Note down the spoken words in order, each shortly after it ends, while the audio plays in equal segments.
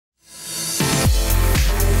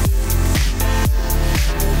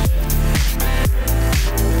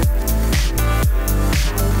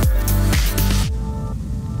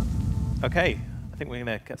Okay, I think we're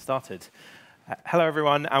going to get started. Hello,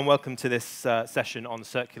 everyone, and welcome to this session on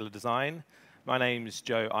circular design. My name is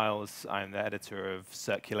Joe Iles. I'm the editor of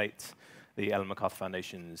Circulate, the Ellen MacArthur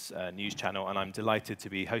Foundation's news channel, and I'm delighted to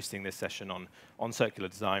be hosting this session on circular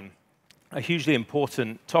design, a hugely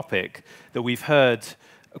important topic that we've heard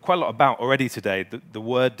quite a lot about already today. The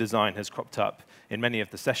word design has cropped up in many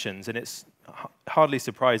of the sessions, and it's hardly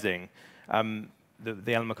surprising.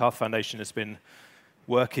 The Ellen MacArthur Foundation has been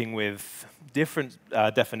working with different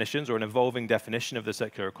definitions or an evolving definition of the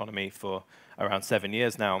circular economy for around 7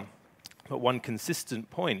 years now. But one consistent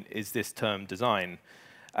point is this term design.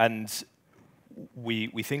 And we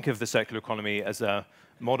think of the circular economy as a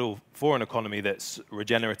model for an economy that's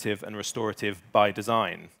regenerative and restorative by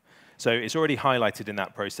design. So it's already highlighted in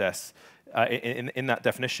that process, in that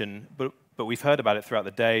definition, but we've heard about it throughout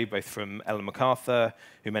the day, both from Ellen MacArthur,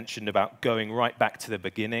 who mentioned about going right back to the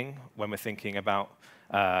beginning when we're thinking about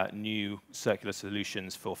new circular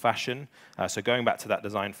solutions for fashion, so going back to that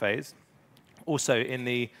design phase. Also, in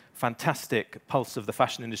the fantastic Pulse of the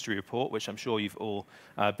Fashion Industry report, which I'm sure you've all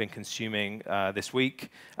been consuming this week,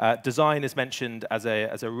 design is mentioned as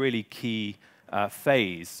a really key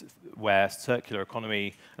phase where circular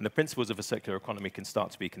economy and the principles of a circular economy can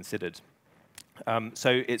start to be considered.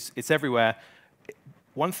 So it's everywhere.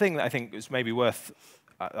 One thing that I think is maybe worth,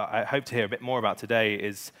 I hope to hear a bit more about today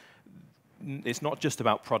is it's not just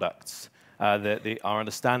about products. Our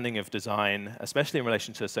understanding of design, especially in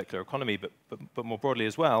relation to a circular economy, but more broadly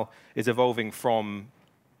as well, is evolving from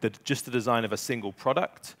just the design of a single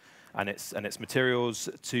product and its materials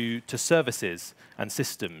to services and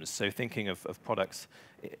systems. So thinking of products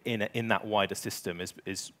in that wider system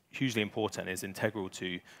is hugely important, is integral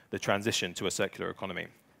to the transition to a circular economy.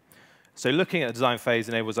 So looking at the design phase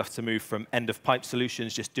enables us to move from end-of-pipe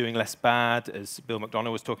solutions, just doing less bad, as Bill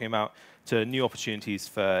McDonough was talking about, to new opportunities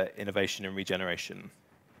for innovation and regeneration.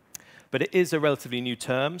 But it is a relatively new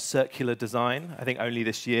term, circular design. I think only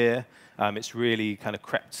this year it's really kind of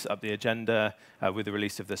crept up the agenda with the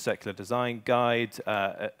release of the Circular Design Guide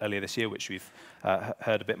earlier this year, which we've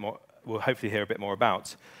heard a bit more, we'll hopefully hear a bit more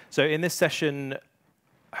about. So in this session,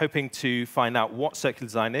 hoping to find out what circular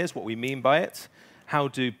design is, what we mean by it, how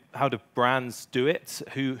do brands do it,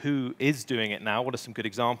 who is doing it now, what are some good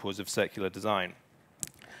examples of circular design.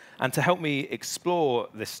 And to help me explore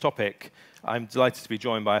this topic, I'm delighted to be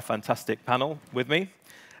joined by a fantastic panel with me.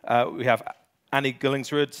 We have Annie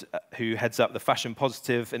Gullingsrud, who heads up the Fashion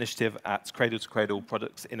Positive initiative at Cradle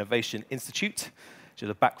Products Innovation Institute. She has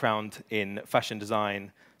a background in fashion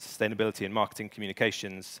design, sustainability and marketing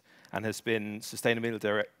communications, and has been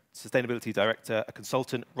sustainability director, a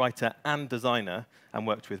consultant, writer, and designer, and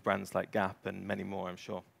worked with brands like Gap and many more, I'm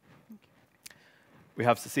sure. We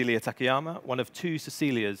have Cecilia Takayama, one of two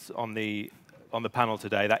Cecilias on the panel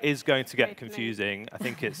today. That is going to get confusing. I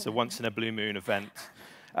think it's a once-in-a-blue moon event.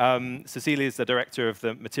 Cecilia is the director of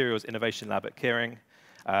the Materials Innovation Lab at Kering.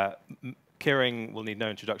 Kering will need no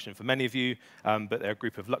introduction for many of you, but they're a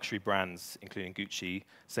group of luxury brands, including Gucci,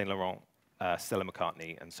 Saint Laurent, Stella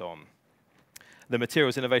McCartney, and so on. The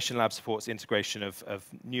Materials Innovation Lab supports the integration of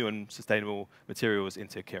new and sustainable materials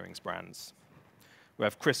into Kering's brands. We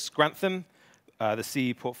have Chris Grantham, the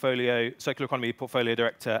Circular Economy Portfolio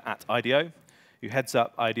Director at IDEO, who heads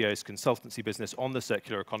up IDEO's consultancy business on the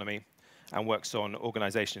circular economy and works on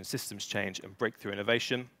organization systems change and breakthrough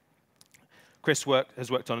innovation. Chris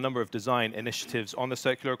has worked on a number of design initiatives on the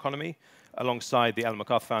circular economy alongside the Ellen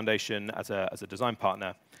MacArthur Foundation as a design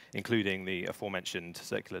partner, including the aforementioned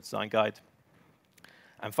Circular Design Guide.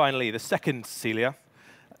 And finally, the second Cecilia,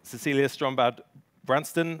 Cecilia Strömblad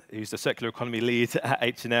Brännsten, who's the circular economy lead at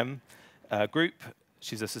H&M Group.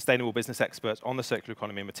 She's a sustainable business expert on the circular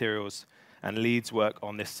economy and materials and leads work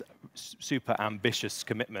on this super ambitious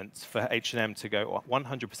commitment for H&M to go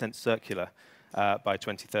 100% circular by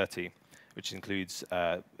 2030, which includes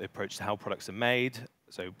the approach to how products are made,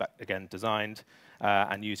 so again, designed,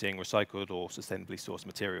 and using recycled or sustainably sourced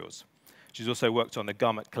materials. She's also worked on the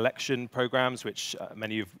garment collection programs, which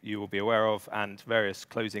many of you will be aware of, and various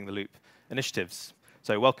closing the loop initiatives.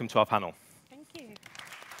 So welcome to our panel. Thank you.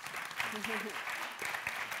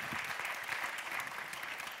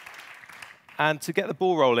 And to get the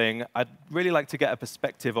ball rolling, I'd really like to get a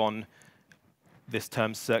perspective on this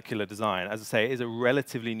term circular design. As I say, it is a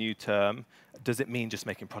relatively new term. Does it mean just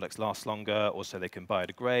making products last longer, or so they can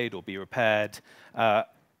biodegrade or be repaired?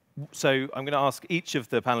 So I'm going to ask each of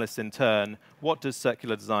the panelists in turn, what does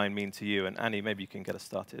circular design mean to you? And Annie, maybe you can get us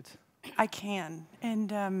started. I can.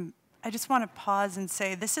 And I just want to pause and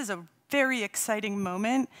say this is a very exciting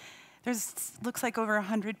moment. Looks like over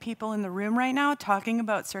 100 people in the room right now talking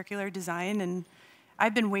about circular design, and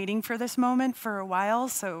I've been waiting for this moment for a while,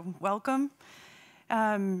 so welcome.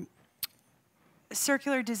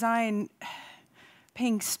 Circular design,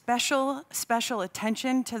 paying special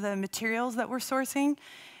attention to the materials that we're sourcing,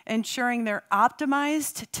 ensuring they're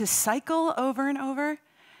optimized to cycle over and over,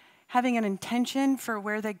 having an intention for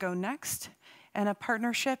where they go next, and a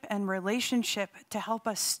partnership and relationship to help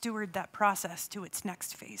us steward that process to its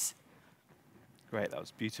next phase. Great, that was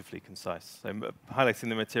beautifully concise. So highlighting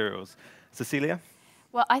the materials. Cecilia?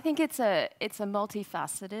 Well, I think it's a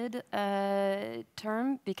multifaceted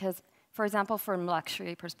term because, for example, from a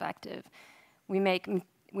luxury perspective, we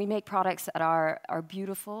make products that are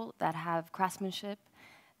beautiful, that have craftsmanship,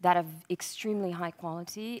 that have extremely high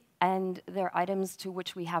quality, and they're items to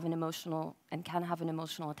which we have an emotional and can have an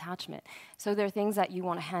emotional attachment. So they're things that you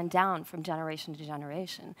want to hand down from generation to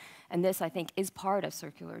generation. And this, I think, is part of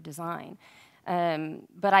circular design.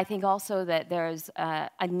 But I think also that there's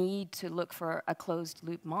a need to look for a closed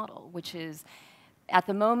loop model, which is at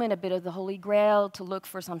the moment a bit of the holy grail, to look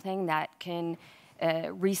for something that can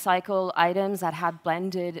recycle items that have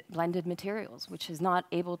blended materials, which is not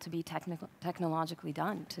able to be technologically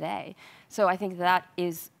done today. So I think that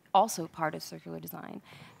is also part of circular design.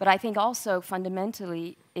 But I think also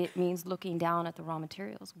fundamentally it means looking down at the raw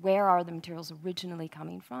materials. Where are the materials originally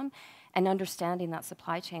coming from? And understanding that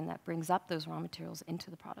supply chain that brings up those raw materials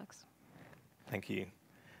into the products. Thank you.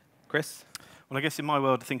 Chris? Well, I guess in my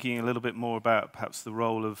world, thinking a little bit more about perhaps the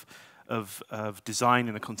role of design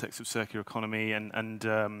in the context of circular economy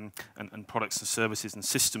and products and services and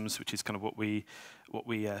systems, which is kind of what we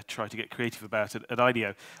try to get creative about at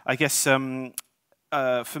IDEO. I guess for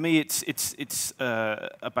me, it's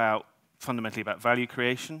fundamentally about value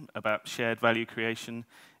creation, about shared value creation.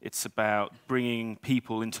 It's about bringing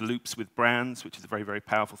people into loops with brands, which is a very, very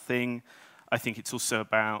powerful thing. I think it's also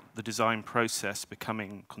about the design process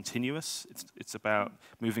becoming continuous. It's about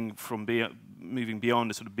moving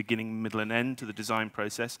beyond a sort of beginning, middle, and end to the design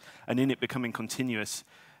process, and in it becoming continuous,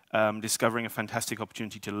 discovering a fantastic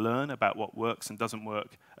opportunity to learn about what works and doesn't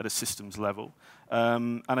work at a systems level.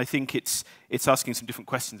 And I think it's asking some different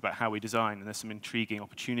questions about how we design, and there's some intriguing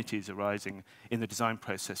opportunities arising in the design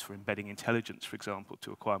process for embedding intelligence, for example,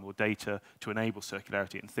 to acquire more data, to enable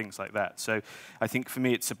circularity and things like that. So I think for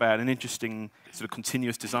me it's about an interesting sort of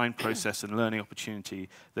continuous design process and learning opportunity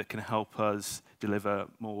that can help us deliver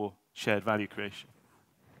more shared value creation.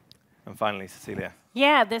 And finally, Cecilia.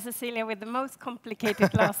 Yeah, the Cecilia with the most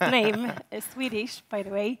complicated last name, Swedish, by the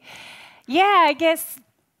way. Yeah, I guess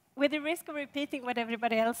with the risk of repeating what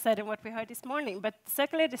everybody else said and what we heard this morning, but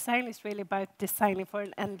circular design is really about designing for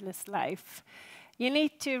an endless life. You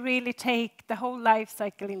need to really take the whole life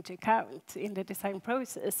cycle into account in the design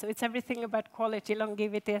process. So it's everything about quality,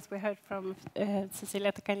 longevity, as we heard from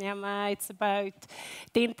Cecilia Takayama. It's about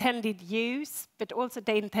the intended use, but also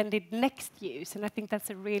the intended next use. And I think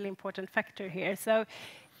that's a really important factor here. So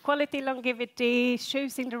quality, longevity,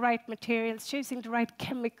 choosing the right materials, choosing the right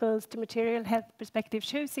chemicals, the material health perspective,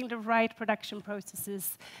 choosing the right production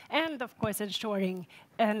processes, and of course ensuring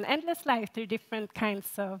an endless life through different kinds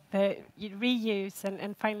of reuse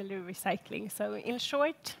and finally recycling. So in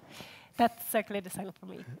short, that's circular design for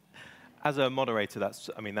me. As a moderator,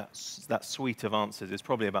 that suite of answers is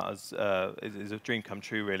probably about as is a dream come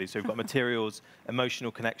true, really. So we've got materials,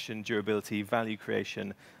 emotional connection, durability, value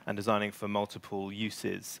creation, and designing for multiple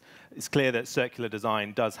uses. It's clear that circular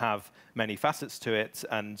design does have many facets to it,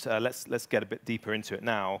 and let's get a bit deeper into it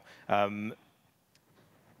now.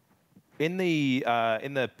 In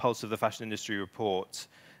the Pulse of the Fashion Industry report,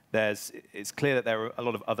 it's clear that there are a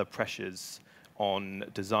lot of other pressures on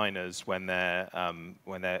designers when they're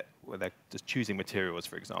just choosing materials,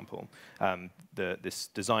 for example. This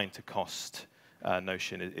design to cost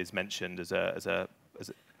notion is mentioned as at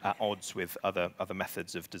odds with other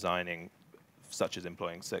methods of designing, such as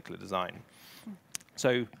employing circular design.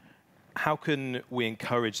 So how can we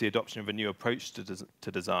encourage the adoption of a new approach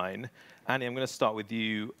to design? Annie, I'm going to start with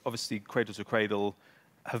you. Obviously, Cradle to Cradle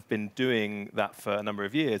have been doing that for a number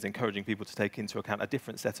of years, encouraging people to take into account a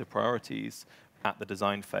different set of priorities at the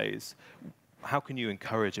design phase. How can you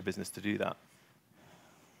encourage a business to do that?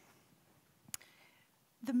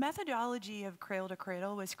 The methodology of Cradle to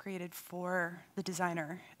Cradle was created for the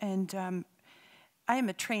designer. And I am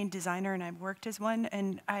a trained designer, and I've worked as one.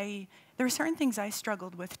 And there were certain things I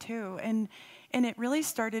struggled with, too. And it really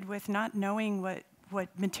started with not knowing what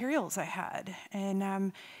materials I had.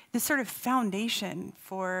 And the sort of foundation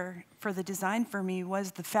for the design for me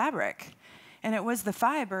was the fabric. And it was the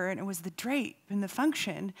fiber, and it was the drape, and the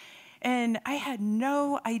function. And I had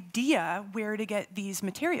no idea where to get these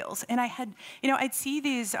materials. And I had, I'd see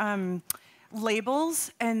these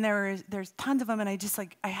labels, and there's tons of them, and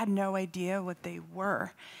I had no idea what they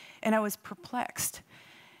were, and I was perplexed.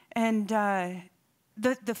 And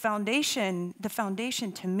the foundation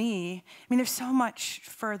to me, I mean, there's so much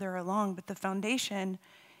further along, but the foundation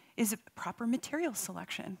is a proper material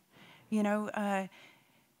selection. You know,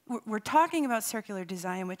 we're talking about circular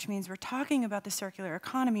design, which means we're talking about the circular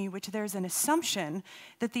economy, which there's an assumption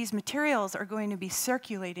that these materials are going to be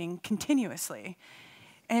circulating continuously.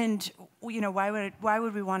 And you know, why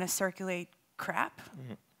would we want to circulate crap?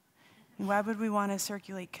 Mm-hmm. Why would we want to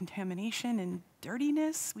circulate contamination and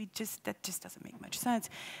dirtiness? That just doesn't make much sense.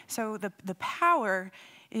 So the power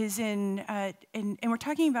is and we're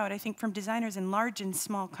talking about, I think, from designers in large and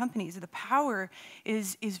small companies, the power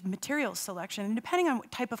is material selection. And depending on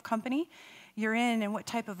what type of company you're in and what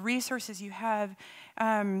type of resources you have,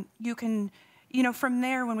 you can, you know, from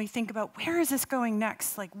there, when we think about where is this going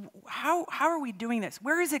next, like how are we doing this?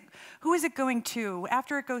 Where is it? Who is it going to?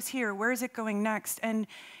 After it goes here, where is it going next? And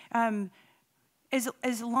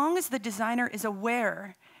as long as the designer is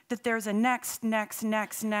aware that there's a next,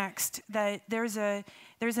 that there's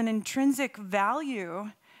an intrinsic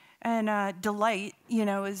value and delight, you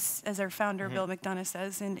know, as our founder, mm-hmm. Bill McDonough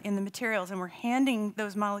says, in the materials, and we're handing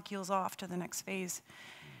those molecules off to the next phase.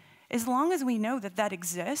 As long as we know that that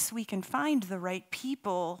exists, we can find the right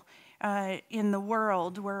people in the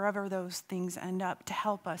world, wherever those things end up, to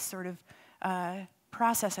help us sort of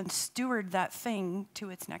process and steward that thing to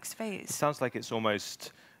its next phase. It sounds like it's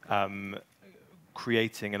almost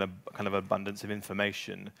creating a kind of abundance of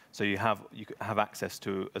information, so you have access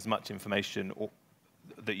to as much information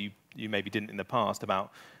that you maybe didn't in the past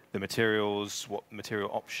about the materials, what material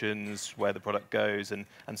options, where the product goes, and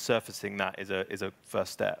surfacing that is a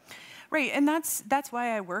first step. Right, and that's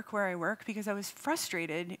why I work where I work, because I was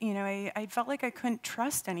frustrated. You know, I felt like I couldn't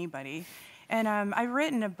trust anybody. And I've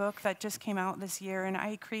written a book that just came out this year, and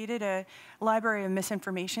I created a library of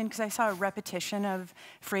misinformation because I saw a repetition of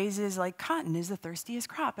phrases like cotton is the thirstiest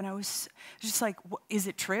crop. And I was just like, is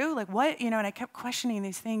it true? Like what? You know, and I kept questioning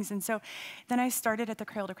these things. And so then I started at the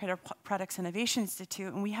Cradle Products Innovation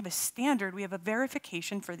Institute, and we have a standard, we have a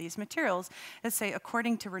verification for these materials that say,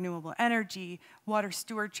 according to renewable energy, water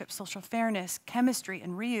stewardship, social fairness, chemistry,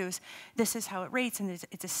 and reuse, this is how it rates, and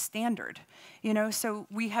it's a standard. You know, so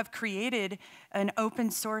we have created an open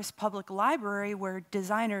source public library where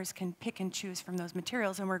designers can pick and choose from those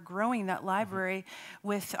materials, and we're growing that library mm-hmm.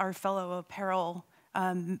 with our fellow apparel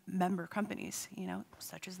member companies, you know,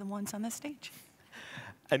 such as the ones on this stage.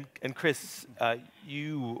 And Chris,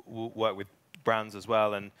 you work with brands as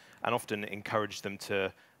well, and often encourage them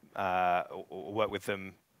to or work with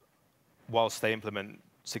them whilst they implement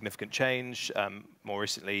significant change, more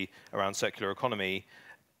recently around circular economy.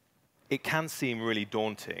 It can seem really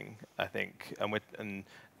daunting, I think, and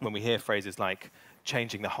when we hear phrases like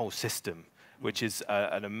changing the whole system, which is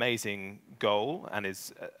an amazing goal and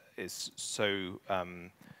is so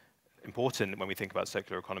important when we think about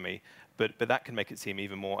circular economy, but that can make it seem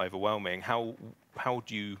even more overwhelming. How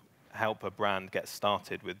do you help a brand get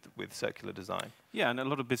started with circular design? Yeah, and a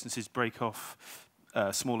lot of businesses break off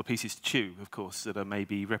smaller pieces to chew, of course, that are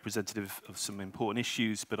maybe representative of some important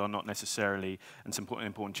issues, but are not necessarily, and some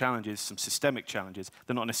important challenges, some systemic challenges.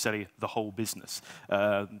 They're not necessarily the whole business.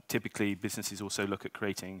 Typically, businesses also look at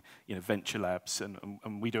creating, you know, venture labs,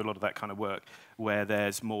 and we do a lot of that kind of work where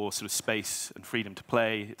there's more sort of space and freedom to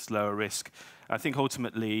play. It's lower risk. I think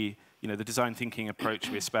ultimately, you know, the design thinking approach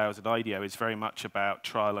we espouse at IDEO is very much about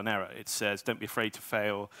trial and error. It says, don't be afraid to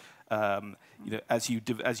fail. You know, as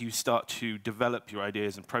you start to develop your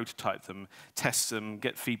ideas and prototype them, test them,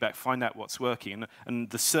 get feedback, find out what's working, and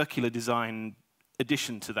the circular design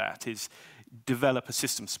addition to that is develop a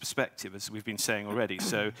systems perspective, as we've been saying already.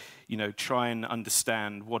 So, you know, try and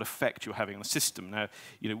understand what effect you're having on the system. Now,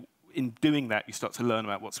 you know, in doing that, you start to learn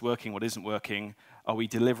about what's working, what isn't working. Are we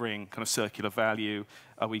delivering kind of circular value?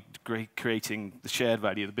 Are we creating the shared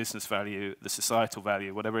value, the business value, the societal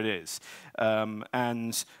value, whatever it is?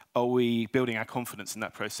 And are we building our confidence in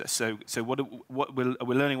that process? So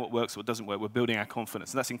we're learning what works, what doesn't work. We're building our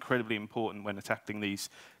confidence, and that's incredibly important when tackling these.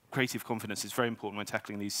 Creative confidence is very important when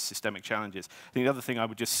tackling these systemic challenges. I think the other thing I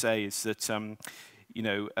would just say is that, you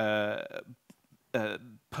know,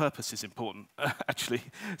 purpose is important, actually.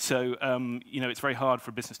 So, you know, it's very hard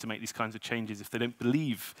for a business to make these kinds of changes if they don't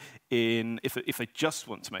believe in, if they just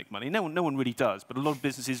want to make money. No one really does, but a lot of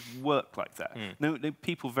businesses work like that.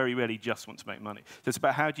 People very rarely just want to make money. So it's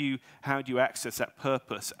about how do you access that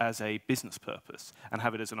purpose as a business purpose and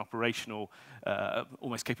have it as an operational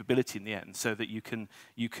almost capability in the end, so that you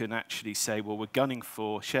can actually say, well, we're gunning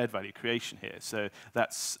for shared value creation here. So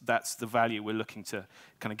that's the value we're looking to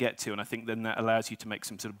kind of get to, and I think then that allows you to make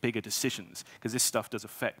some sort of bigger decisions, because this stuff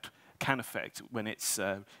can affect when it's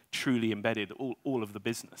truly embedded all of the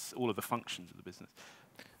business, all of the functions of the business.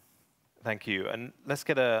 Thank you. And let's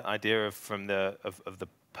get an idea of the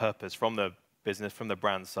purpose from the business, from the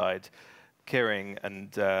brand side. Kering,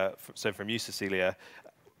 and so from you, Cecilia,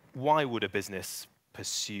 why would a business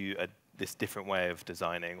pursue this different way of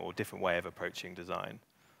designing or different way of approaching design?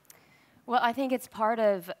 Well, I think it's part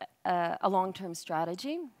of a long-term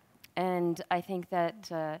strategy, and I think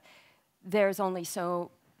that there's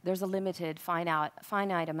a limited,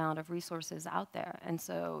 finite amount of resources out there, and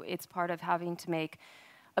so it's part of having to make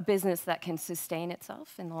a business that can sustain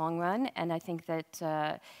itself in the long run. And I think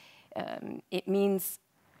that it means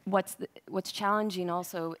what's challenging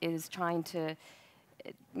also is trying to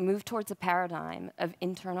move towards a paradigm of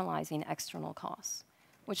internalizing external costs,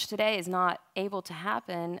 which today is not able to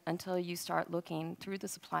happen until you start looking through the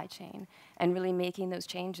supply chain and really making those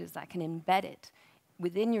changes that can embed it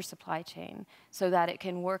within your supply chain so that it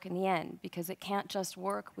can work in the end, because it can't just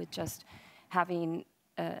work with just having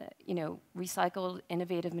recycled,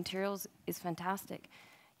 innovative materials is fantastic,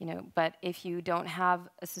 but if you don't have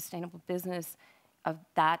a sustainable business of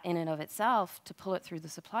that in and of itself to pull it through the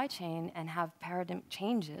supply chain and have paradigm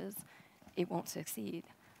changes, it won't succeed.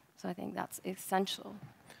 So I think that's essential.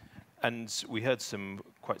 And we heard some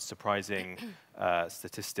quite surprising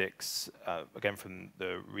statistics, again from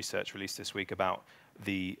the research released this week, about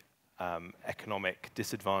the economic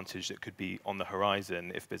disadvantage that could be on the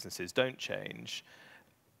horizon if businesses don't change.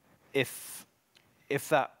 If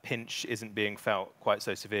that pinch isn't being felt quite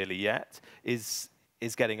so severely yet, is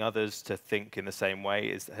getting others to think in the same way,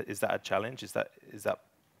 is that a challenge? Is that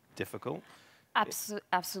difficult?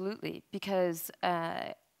 Absolutely, because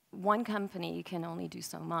one company can only do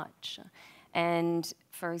so much. And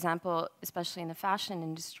for example, especially in the fashion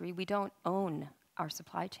industry, we don't own our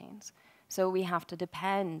supply chains. So we have to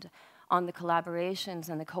depend on the collaborations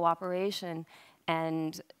and the cooperation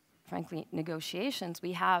and, frankly, negotiations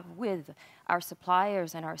we have with our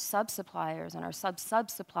suppliers and our sub-suppliers and our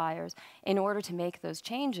sub-sub-suppliers in order to make those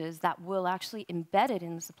changes that will actually embed it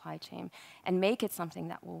in the supply chain and make it something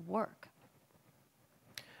that will work.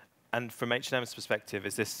 And from H&M's perspective,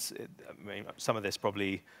 is this, I mean, some of this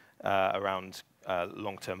probably around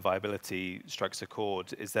long-term viability strikes a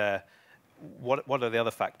chord. Is there, what are the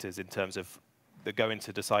other factors in terms of that go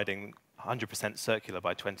into deciding 100% circular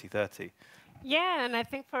by 2030? Yeah, and I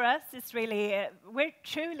think for us, it's really, we're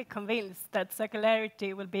truly convinced that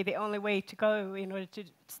circularity will be the only way to go in order to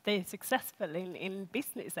stay successful in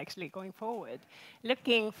business, actually, going forward.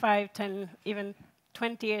 Looking 5, 10, even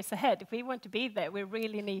 20 years ahead, if we want to be there, we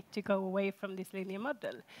really need to go away from this linear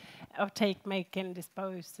model of take, make, and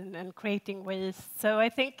dispose and creating waste. So I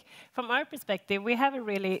think from our perspective, we have a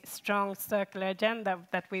really strong circular agenda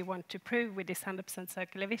that we want to prove with this 100%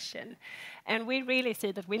 circular vision. And we really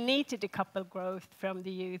see that we need to decouple growth from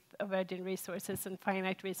the use of virgin resources and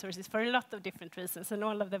finite resources for a lot of different reasons. And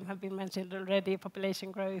all of them have been mentioned already: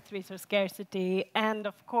 population growth, resource scarcity, and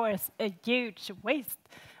of course, a huge waste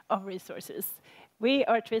of resources. We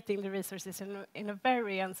are treating the resources in a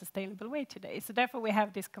very unsustainable way today. So therefore, we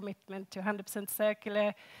have this commitment to 100%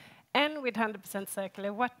 circular. And with 100%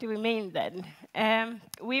 circular, what do we mean then?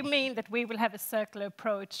 We mean that we will have a circular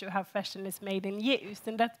approach to how fashion is made and used.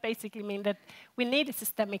 And that basically means that we need a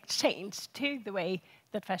systemic change to the way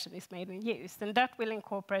that fashion is made and used. And that will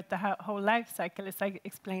incorporate the whole life cycle, as I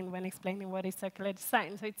explained when explaining what is circular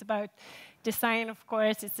design. So it's about design, of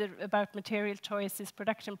course. It's about material choices,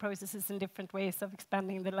 production processes, and different ways of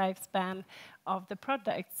expanding the lifespan of the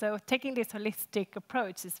product. So taking this holistic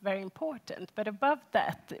approach is very important. But above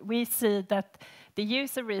that, we see that the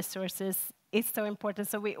use of resources is so important.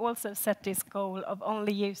 So we also set this goal of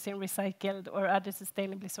only using recycled or other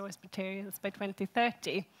sustainably sourced materials by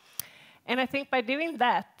 2030. And I think by doing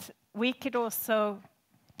that, we could also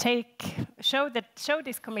show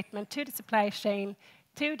this commitment to the supply chain,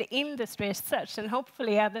 to the industry as such, and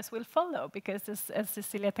hopefully others will follow, because as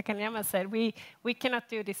Cecilia Takayama said, we cannot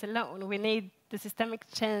do this alone. We need the systemic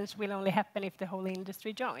change will only happen if the whole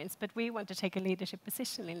industry joins, but we want to take a leadership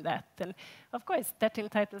position in that. And of course, that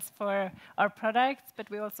entitles for our products, but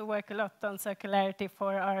we also work a lot on circularity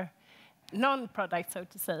for our non-product, so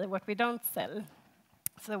to say, what we don't sell.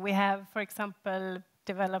 So we have, for example,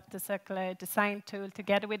 developed a circular design tool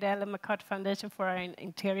together with the Ellen MacArthur Foundation for our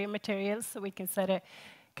interior materials, so we can set a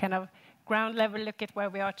kind of ground level look at where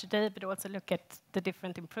we are today, but also look at the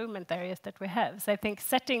different improvement areas that we have. So I think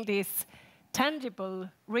setting these tangible,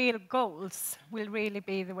 real goals will really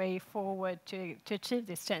be the way forward to achieve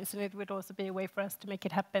this change, and it would also be a way for us to make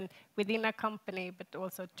it happen within our company, but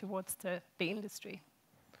also towards the industry.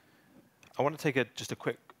 I want to take just a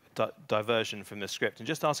quick diversion from the script and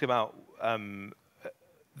just ask about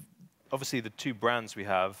obviously the two brands we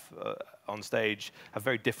have on stage have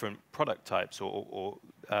very different product types, or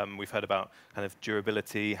we've heard about kind of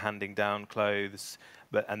durability, handing down clothes,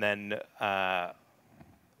 and then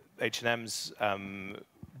H&M's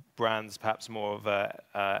brands, perhaps more of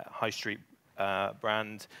a high street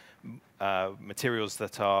brand, materials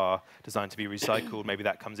that are designed to be recycled, maybe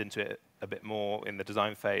that comes into it a bit more in the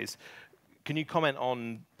design phase. Can you comment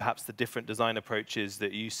on perhaps the different design approaches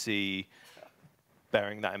that you see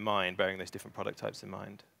bearing that in mind, bearing those different product types in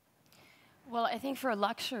mind? Well, I think for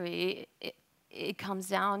luxury, it comes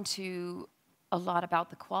down to a lot about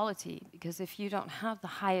the quality, because if you don't have the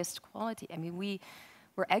highest quality, I mean,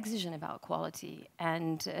 we're exigent about quality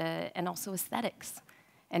and also aesthetics.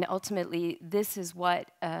 And ultimately, this is what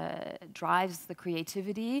drives the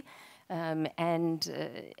creativity and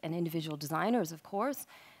individual designers, of course.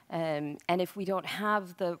 And if we don't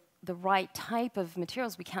have the right type of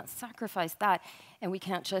materials, we can't sacrifice that. And we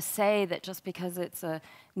can't just say that just because it's a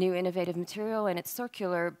new innovative material and it's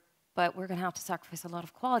circular, but we're going to have to sacrifice a lot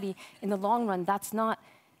of quality. In the long run, that's not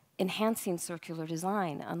enhancing circular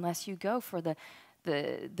design unless you go for the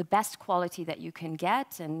best quality that you can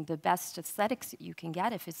get and the best aesthetics that you can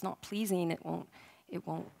get. If it's not pleasing, it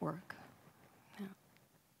won't work. Yeah.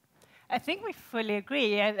 I think we fully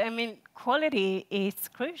agree. I mean, quality is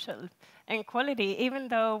crucial. And quality, even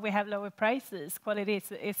though we have lower prices, quality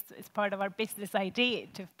is part of our business idea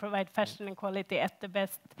to provide fashion and quality at the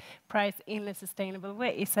best price in a sustainable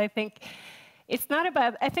way. So I think it's not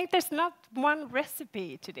about, I think there's not one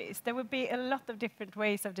recipe to this. There will be a lot of different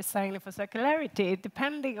ways of designing for circularity,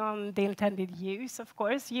 depending on the intended use, of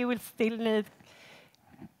course. You will still need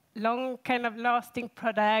long kind of lasting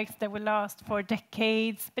products that will last for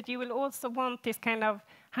decades, but you will also want this kind of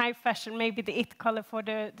high fashion, maybe the it color for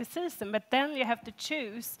the season, but then you have to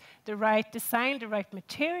choose the right design, the right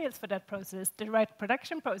materials for that process, the right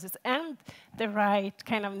production process, and the right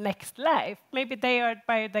kind of next life. Maybe they are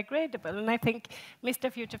biodegradable, and I think Mr.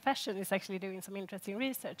 Future Fashion is actually doing some interesting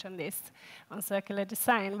research on this, on circular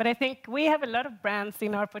design. But I think we have a lot of brands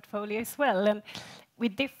in our portfolio as well, and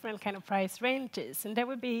with different kind of price ranges, and there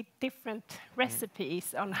will be different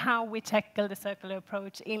recipes on how we tackle the circular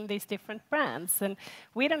approach in these different brands. And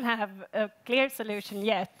we don't have a clear solution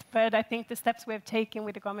yet, but I think the steps we have taken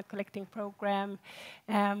with the garment collecting program,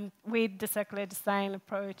 with the circular design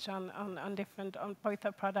approach on both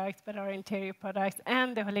our products, but our interior products,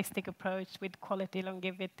 and the holistic approach with quality,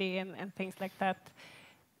 longevity, and things like that,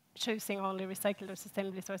 choosing only recycled or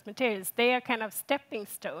sustainably sourced materials. They are kind of stepping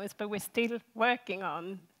stones, but we're still working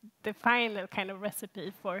on the final kind of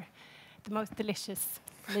recipe for the most delicious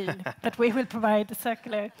meal that we will provide the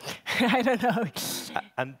circular, I don't know.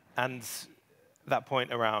 And that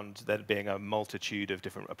point around there being a multitude of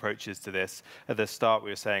different approaches to this, at the start we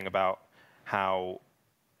were saying about how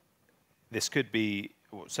this could be,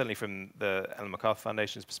 certainly from the Ellen MacArthur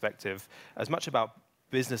Foundation's perspective, as much about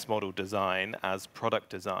business model design as product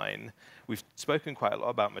design. We've spoken quite a lot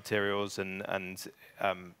about materials, and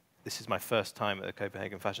this is my first time at the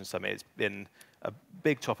Copenhagen Fashion Summit. It's been a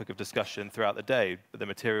big topic of discussion throughout the day, the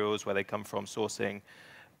materials, where they come from, sourcing.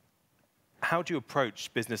 How do you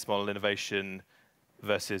approach business model innovation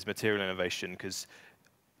versus material innovation? Because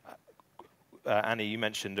Annie, you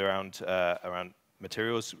mentioned around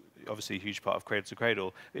materials, obviously a huge part of Cradle to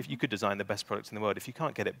Cradle. If you could design the best products in the world, if you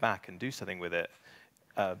can't get it back and do something with it,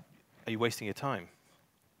 are you wasting your time?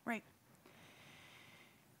 Right.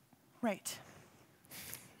 Right.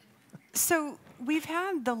 So we've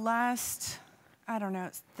had the last, I don't know,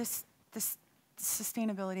 this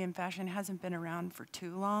sustainability in fashion hasn't been around for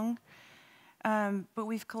too long, but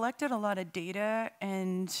we've collected a lot of data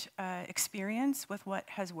and experience with what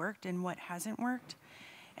has worked and what hasn't worked.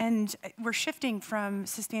 And we're shifting from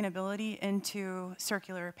sustainability into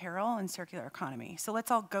circular apparel and circular economy. So let's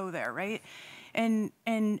all go there, right? And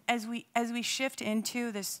as we shift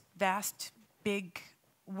into this vast, big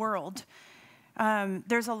world,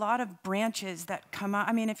 there's a lot of branches that come out.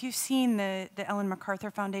 I mean, if you've seen the Ellen MacArthur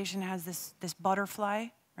Foundation has this butterfly,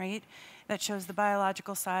 right? That shows the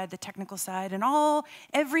biological side, the technical side, and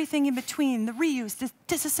everything in between, the reuse, the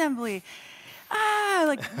disassembly.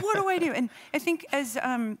 Like, what do I do? And I think as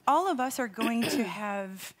all of us are going to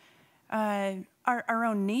have our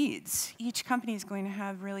own needs. Each company is going to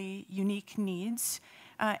have really unique needs.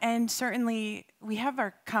 And certainly, we have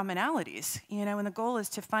our commonalities, you know, and the goal is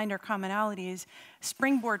to find our commonalities,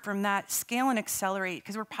 springboard from that, scale and accelerate,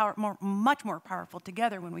 because we're much more powerful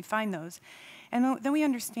together when we find those. And then we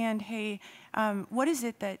understand, hey, what is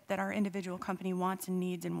it that our individual company wants and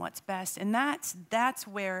needs and what's best? And that's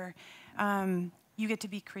where you get to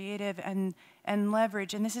be creative and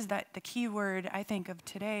leverage. And this is the key word, I think, of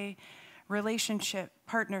today. Relationship,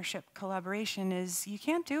 partnership, collaboration is you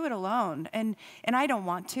can't do it alone, and I don't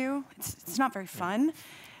want to. It's not very fun,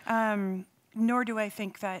 nor do I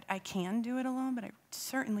think that I can do it alone. But I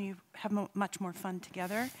certainly have much more fun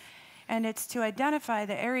together, and it's to identify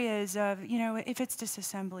the areas of, you know, if it's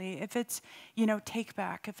disassembly, if it's, you know, take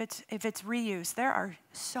back, if it's reuse. There are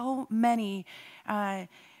so many.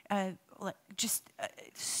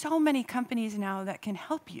 So many companies now that can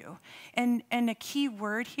help you. And a key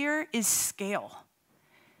word here is scale.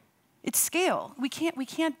 It's scale. We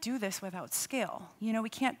can't do this without scale. You know, we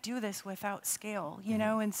can't do this without scale, you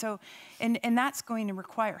know, and so and that's going to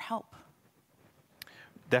require help.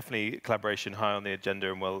 Definitely collaboration high on the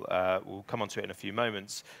agenda, and we'll come on to it in a few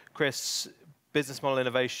moments. Chris, business model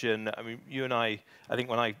innovation, I mean, you and I think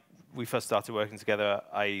when we first started working together,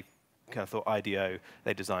 I kind of thought IDEO,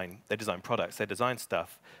 they design products, they design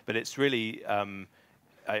stuff, but it's really,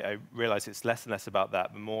 I realize it's less and less about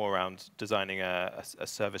that, but more around designing a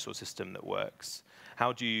service or system that works.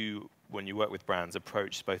 How do you, when you work with brands,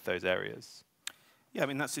 approach both those areas? Yeah, I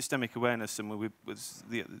mean, that's systemic awareness, and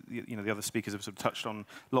the other speakers have sort of touched on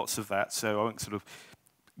lots of that, so I won't sort of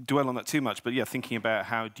dwell on that too much, but yeah, thinking about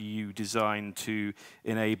how do you design to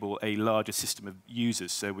enable a larger system of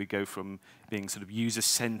users. So we go from being sort of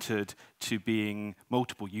user-centered to being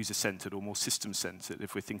multiple user-centered or more system-centered.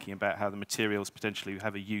 If we're thinking about how the materials potentially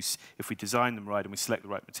have a use, if we design them right and we select the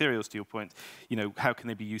right materials, to your point, you know, how can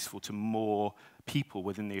they be useful to more people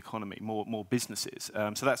within the economy, more businesses.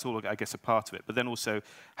 So that's all, I guess, a part of it. But then also,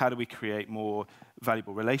 how do we create more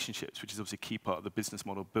valuable relationships, which is obviously a key part of the business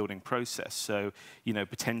model building process. So, you know,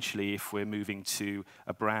 potentially if we're moving to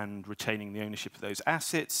a brand retaining the ownership of those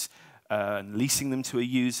assets, and leasing them to a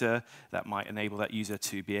user, that might enable that user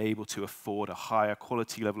to be able to afford a higher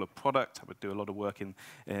quality level of product. I would do a lot of work in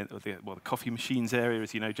the coffee machines area,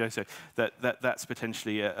 as you know, Joe. So that's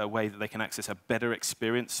potentially a way that they can access a better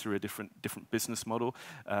experience through a different business model,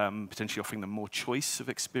 potentially offering them more choice of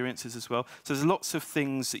experiences as well. So there's lots of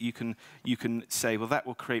things that you can say, well, that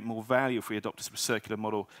will create more value if we adopt a sort of circular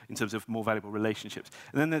model in terms of more valuable relationships.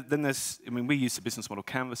 And then there's, I mean, we use the business model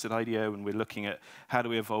canvas at IDEO, and we're looking at how do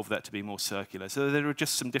we evolve that to be more circular. So there are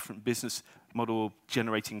just some different business model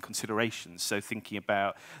generating considerations. So thinking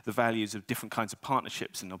about the values of different kinds of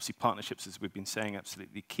partnerships, and obviously partnerships, as we've been saying,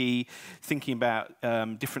 absolutely key. Thinking about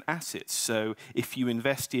different assets. So if you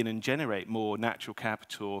invest in and generate more natural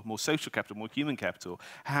capital, more social capital, more human capital,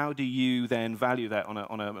 how do you then value that on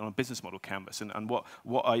a business model canvas? And what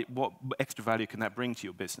extra value can that bring to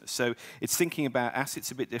your business? So it's thinking about assets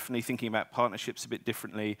a bit differently, thinking about partnerships a bit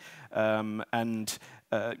differently, and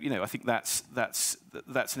you know, I think that's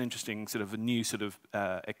an interesting sort of a new sort of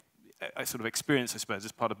experience, I suppose,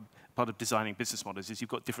 as part of designing business models. Is you've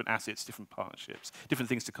got different assets, different partnerships, different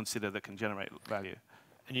things to consider that can generate value.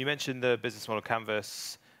 And you mentioned the business model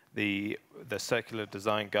canvas, the circular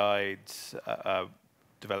design guides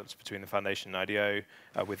developed between the foundation and IDEO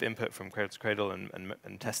with input from Cradle to Cradle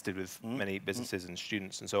and tested with many businesses and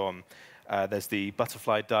students and so on. There's the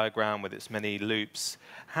butterfly diagram with its many loops.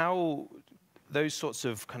 How those sorts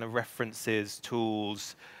of kind of references,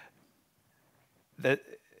 tools,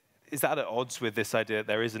 is that at odds with this idea that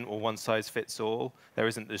there isn't a one-size-fits-all? There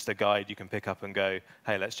isn't just a guide you can pick up and go,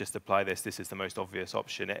 hey, let's just apply this. This is the most obvious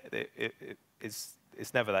option.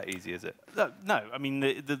 It's never that easy, is it? No. I mean,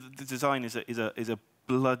 the design is a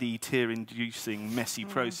bloody tear-inducing, messy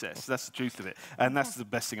process. That's the truth of it, and that's the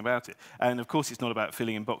best thing about it. And of course, it's not about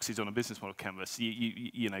filling in boxes on a business model canvas.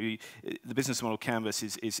 The business model canvas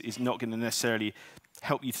is not going to necessarily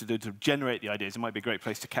help you to generate the ideas. It might be a great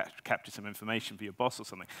place to capture some information for your boss or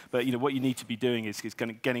something. But what you need to be doing is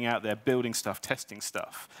getting out there, building stuff, testing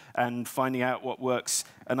stuff, and finding out what works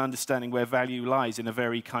and understanding where value lies in a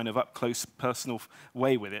very kind of up close, personal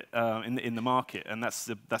way with it in the market. And that's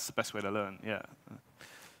the best way to learn. Yeah.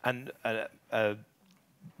 And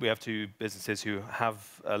we have two businesses who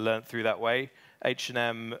have learned through that way.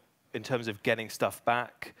 H&M in terms of getting stuff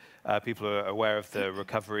back, people are aware of the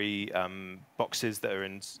recovery boxes that are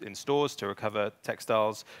in stores to recover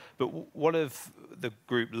textiles. But what have the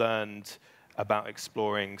group learned about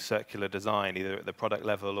exploring circular design, either at the product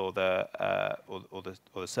level or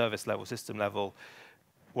the service level, system level?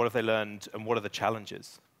 What have they learned, and what are the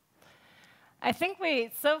challenges? I think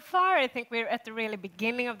so far, I think we're at the really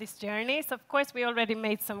beginning of this journey. So of course, we already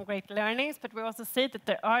made some great learnings, but we also see that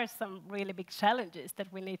there are some really big challenges that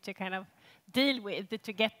we need to kind of deal with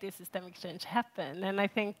to get this systemic change happen. And I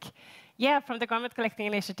think, yeah, from the garment collecting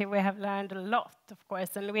initiative, we have learned a lot, of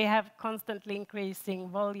course, and we have constantly increasing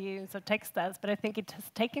volumes of textiles, but I think it has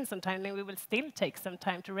taken some time, and we will still take some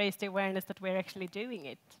time to raise the awareness that we're actually doing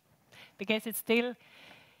it. Because it's still,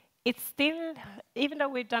 even though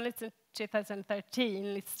we've done it since 2013,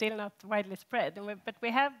 it's still not widely spread. But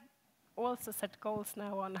we have also set goals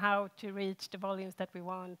now on how to reach the volumes that we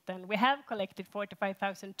want, and we have collected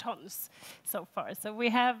 45,000 tons so far. So we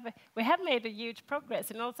have made a huge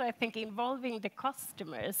progress, and also I think involving the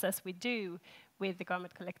customers as we do with the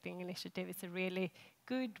garment collecting initiative is a really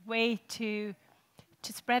good way to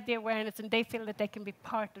spread the awareness, and they feel that they can be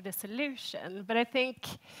part of the solution. But I think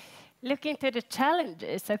looking to the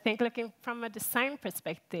challenges, I think looking from a design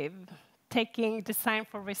perspective, taking design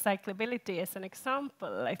for recyclability as an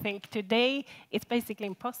example, I think today it's basically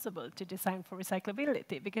impossible to design for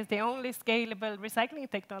recyclability because the only scalable recycling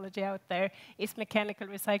technology out there is mechanical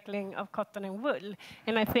recycling of cotton and wool.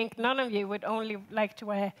 And I think none of you would only like to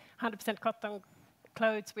wear 100% cotton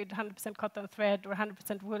clothes with 100% cotton thread or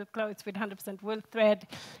 100% wool clothes with 100% wool thread,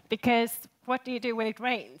 because what do you do when it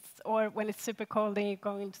rains or when it's super cold and you're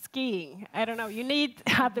going skiing? I don't know, you need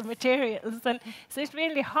other materials. And so it's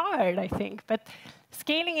really hard, I think. But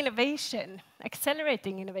scaling innovation,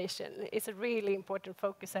 accelerating innovation is a really important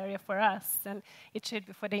focus area for us, and it should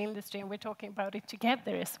be for the industry, and we're talking about it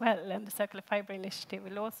together as well, and the Circular Fiber Initiative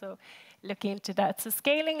will also look into that. So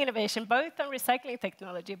scaling innovation, both on recycling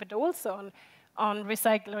technology, but also on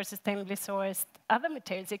recycled or sustainably sourced other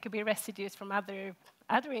materials. It could be residues from other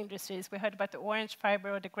industries. We heard about the orange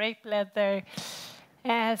fiber or the grape leather.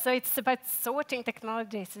 So it's about sorting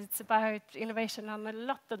technologies. It's about innovation on a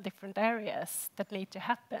lot of different areas that need to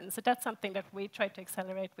happen. So that's something that we try to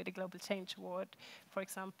accelerate with the Global Change Award, for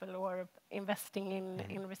example, or investing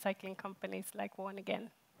in recycling companies like One Again.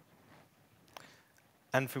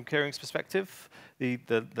 And from Kering's perspective,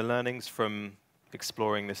 the learnings from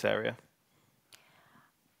exploring this area?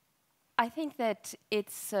 I think that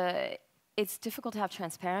it's difficult to have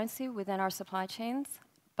transparency within our supply chains,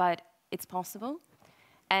 but it's possible.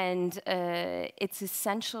 And it's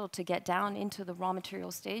essential to get down into the raw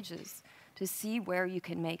material stages to see where you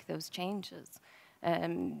can make those changes.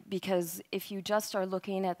 Because if you just are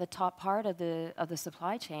looking at the top part of the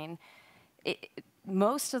supply chain,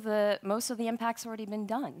 most of the impact's already been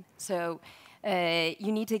done. So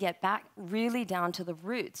you need to get back really down to the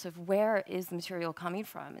roots of where is the material coming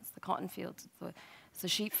from. It's the cotton fields, it's the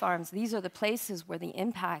sheep farms. These are the places where the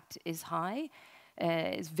impact is high,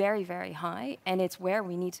 is very, very high, and it's where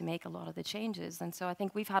we need to make a lot of the changes. And so I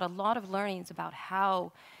think we've had a lot of learnings about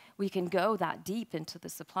how we can go that deep into the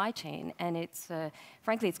supply chain, and it's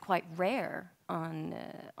frankly, it's quite rare on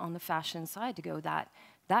the fashion side to go that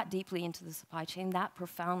deeply into the supply chain, that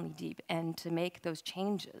profoundly deep, and to make those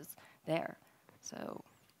changes there. So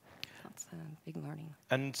that's a big learning.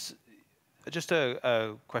 And just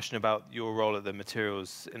a question about your role at the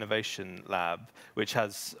Materials Innovation Lab, which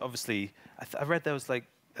has obviously, I read there was like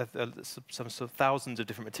some sort of thousands of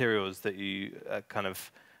different materials that you kind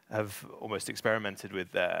of have almost experimented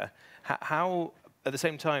with there. How, at the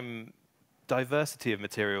same time, diversity of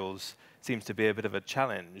materials seems to be a bit of a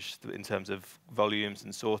challenge in terms of volumes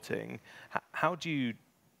and sorting. How do you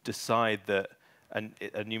decide that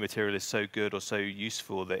a new material is so good or so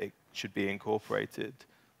useful that it should be incorporated?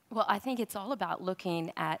 Well, I think it's all about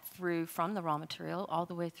looking at from the raw material all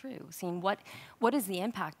the way through, seeing what is the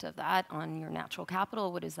impact of that on your natural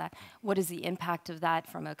capital, what is the impact of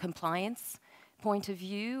that from a compliance point of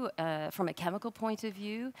view, from a chemical point of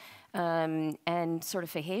view, and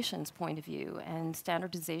certifications point of view, and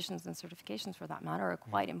standardizations and certifications for that matter are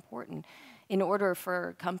quite important in order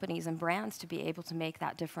for companies and brands to be able to make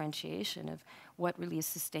that differentiation of what really is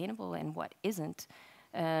sustainable and what isn't.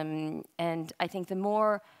 And I think the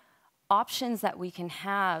more options that we can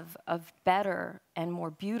have of better and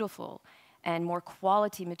more beautiful and more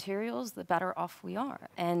quality materials, the better off we are.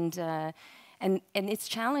 And it's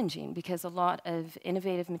challenging because a lot of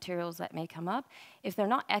innovative materials that may come up, if they're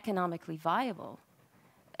not economically viable,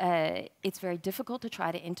 it's very difficult to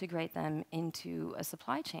try to integrate them into a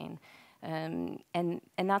supply chain. And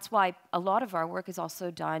that's why a lot of our work is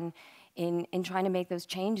also done in trying to make those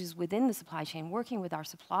changes within the supply chain, working with our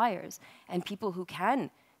suppliers and people who can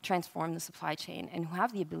transform the supply chain and who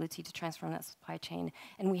have the ability to transform that supply chain.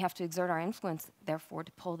 And we have to exert our influence, therefore,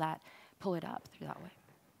 to pull it up through that way.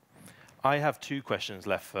 I have 2 questions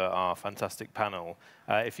left for our fantastic panel.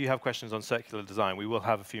 If you have questions on circular design, we will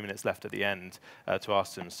have a few minutes left at the end to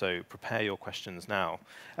ask them, so prepare your questions now.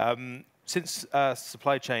 Since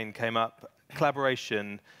supply chain came up,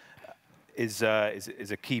 collaboration is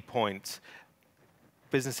a key point.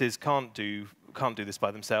 Businesses can't do this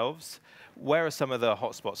by themselves. Where are some of the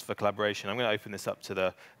hotspots for collaboration? I'm going to open this up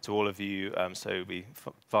to all of you, so it'll be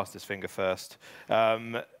fastest finger first.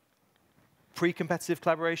 Pre-competitive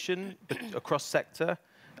collaboration across sector,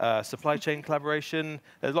 supply chain collaboration.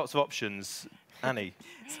 There's lots of options. Annie.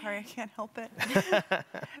 Sorry, I can't help it.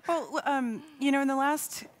 Well, you know, in the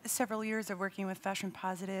last several years of working with Fashion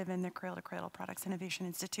Positive and the Cradle Products Innovation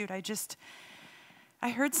Institute, I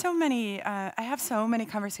heard so many, I have so many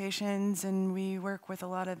conversations, and we work with a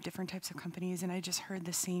lot of different types of companies, and I just heard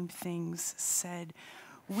the same things said.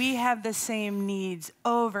 We have the same needs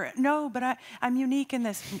over. No, but I'm unique in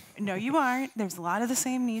this. No, you aren't. There's a lot of the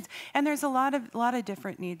same needs, and there's a lot of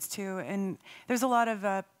different needs too, and there's a lot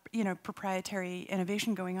of you know, proprietary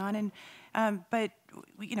innovation going on, and but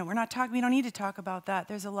you know, we don't need to talk about that.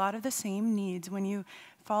 There's a lot of the same needs when you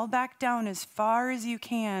fall back down as far as you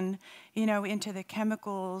can, you know, into the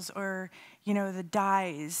chemicals or, you know, the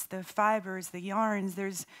dyes, the fibers, the yarns.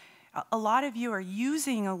 There's a lot of you are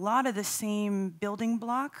using a lot of the same building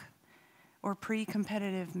block or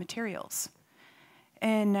pre-competitive materials.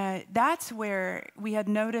 And that's where we had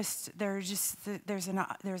noticed there's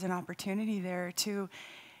an opportunity there to,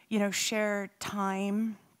 you know, share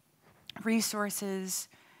time, resources,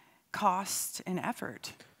 cost, and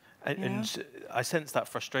effort. And I sense that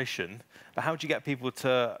frustration. But how do you get people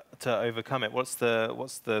to overcome it? What's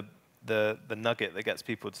the nugget that gets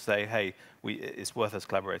people to say, hey, it's worth us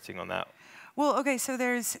collaborating on that? Well, okay, so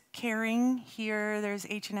there's Kering here, there's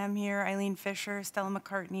H&M here, Eileen Fisher, Stella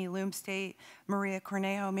McCartney, Loom State, Maria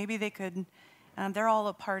Cornejo. Maybe they could, they're all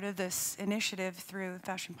a part of this initiative through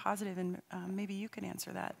Fashion Positive, and maybe you can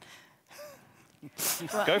answer that.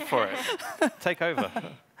 Go for it. Take over.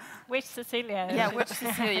 Which Cecilia? Yeah, which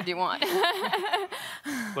Cecilia do you want?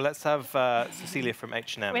 Well, let's have Cecilia from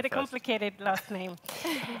H&M with first. A complicated last name.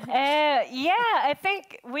 Yeah, I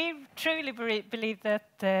think we truly believe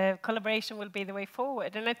that collaboration will be the way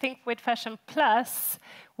forward. And I think with Fashion Plus,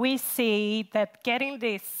 we see that getting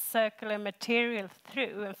this circular material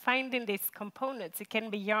through and finding these components, it can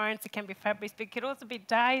be yarns, it can be fabrics, but it could also be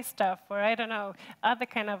dye stuff or, I don't know, other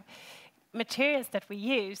kind of materials that we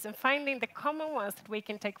use, and finding the common ones that we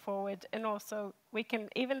can take forward, and also we can,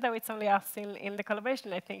 even though it's only us in the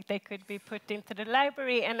collaboration, I think they could be put into the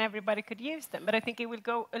library and everybody could use them. But I think it will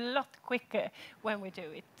go a lot quicker when we do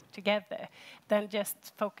it together than just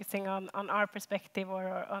focusing on our perspective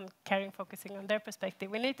or on Kering focusing on their perspective.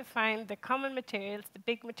 We need to find the common materials, the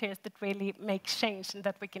big materials that really make change and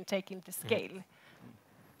that we can take into scale.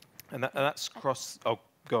 And that's cross. Oh,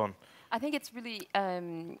 go on. I think it's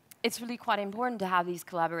really quite important to have these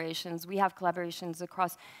collaborations. We have collaborations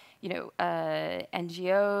across, you know,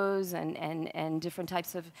 NGOs and different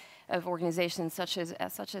types of organizations, such as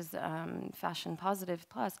Fashion Positive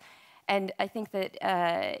Plus. And I think that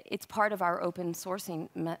it's part of our open sourcing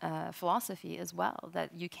philosophy as well,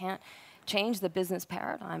 that you can't change the business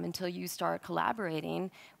paradigm until you start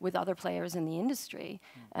collaborating with other players in the industry.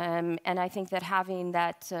 And I think that having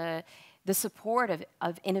that the support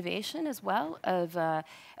of innovation as well,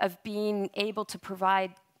 of being able to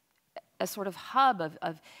provide a sort of hub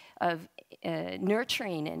of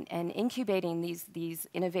nurturing and incubating these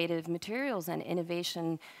innovative materials and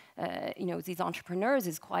innovation, you know, these entrepreneurs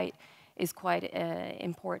is quite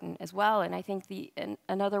important as well. And I think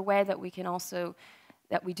another way that we can also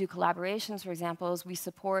that we do collaborations, for example, is we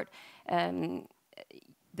support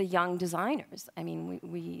the young designers. I mean,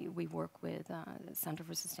 we work with the Center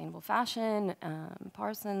for Sustainable Fashion,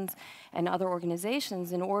 Parsons, and other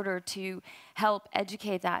organizations in order to help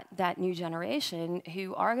educate that new generation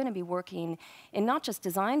who are going to be working in not just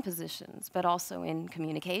design positions, but also in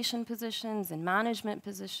communication positions, in management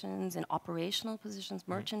positions, in operational positions,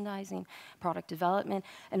 merchandising, product development,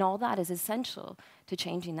 and all that is essential to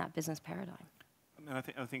changing that business paradigm. And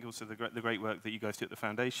I think also the great work that you guys do at the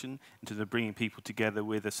foundation in terms of bringing people together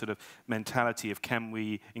with a sort of mentality of can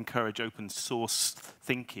we encourage open source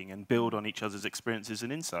thinking and build on each other's experiences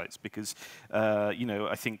and insights, because you know,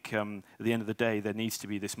 I think at the end of the day there needs to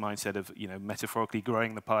be this mindset of, you know, metaphorically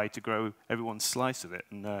growing the pie to grow everyone's slice of it.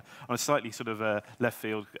 And on a slightly sort of left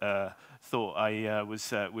field thought.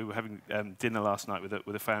 We were having dinner last night with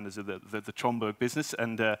the founders of the Tromberg business,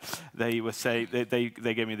 and they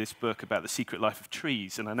gave me this book about the secret life of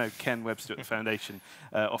trees. And I know Ken Webster at the foundation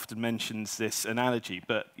often mentions this analogy,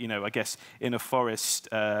 but I guess in a forest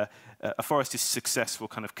is successful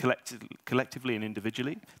kind of collectively and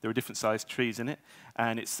individually. There are different sized trees in it,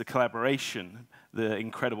 and it's the collaboration, the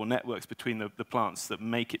incredible networks between the plants that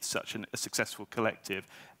make it such a successful collective,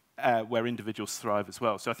 where individuals thrive as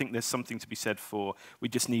well. So I think there's something to be said for, we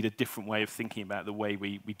just need a different way of thinking about the way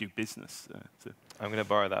we do business. I'm going to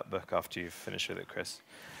borrow that book after you've finished with it, Chris.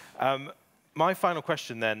 My final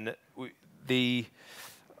question then, a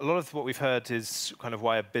lot of what we've heard is kind of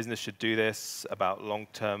why a business should do this, about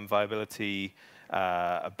long-term viability,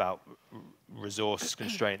 about resource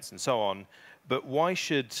constraints and so on. But why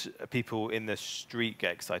should people in the street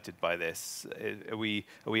get excited by this? Are we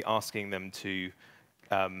asking them to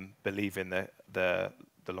believe in the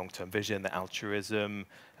long-term vision, the altruism,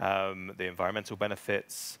 the environmental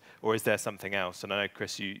benefits, or is there something else? And I know,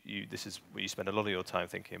 Chris, this is what you spend a lot of your time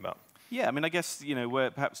thinking about. Yeah, I mean, I guess,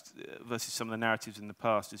 where perhaps versus some of the narratives in the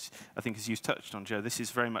past is, I think as you touched on, Joe, this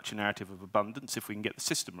is very much a narrative of abundance if we can get the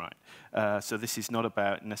system right. So this is not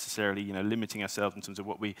about necessarily, limiting ourselves in terms of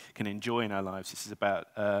what we can enjoy in our lives. This is about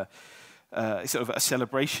sort of a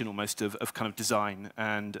celebration almost of kind of design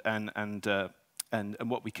and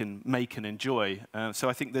what we can make and enjoy. So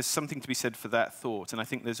I think there's something to be said for that thought. And I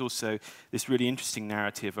think there's also this really interesting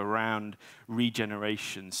narrative around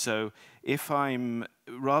regeneration. So if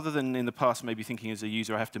rather than in the past maybe thinking as a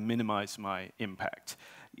user, I have to minimize my impact,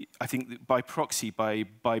 I think that by proxy, by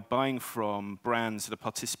buying from brands that are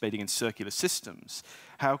participating in circular systems,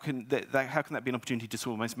 how can that be an opportunity to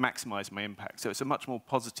sort of almost maximize my impact? So it's a much more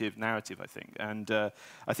positive narrative, I think, and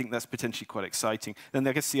I think that's potentially quite exciting. Then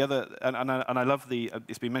I guess the other, and I love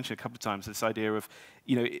it's been mentioned a couple of times, this idea of,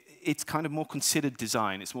 it's kind of more considered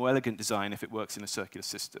design, it's more elegant design if it works in a circular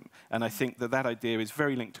system, and I think that idea is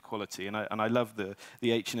very linked to quality, and I love the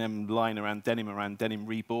H&M line around denim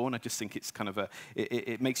reborn. I just think it's kind of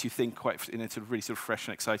it makes you think quite in a sort of really sort of fresh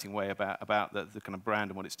and exciting way about the kind of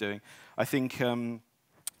brand and what it's doing. I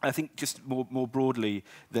think just more broadly,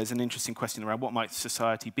 there's an interesting question around what might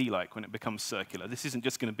society be like when it becomes circular. This isn't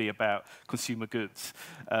just going to be about consumer goods.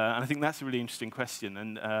 And I think that's a really interesting question.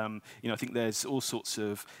 And I think there's all sorts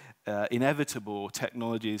of inevitable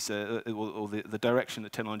technologies, or the direction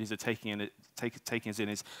that technologies are taking us in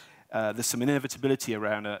is there's some inevitability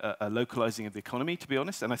around a localizing of the economy, to be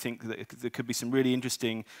honest, and I think that there could be some really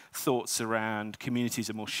interesting thoughts around communities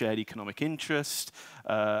of more shared economic interest,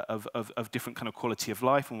 of different kind of quality of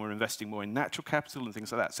life when we're investing more in natural capital and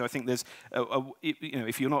things like that. So I think there's,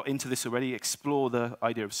 if you're not into this already, explore the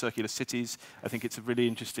idea of circular cities. I think it's a really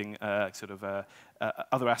interesting sort of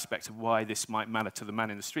other aspect of why this might matter to the man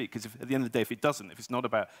in the street. Because at the end of the day, if it's not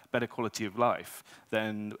about better quality of life,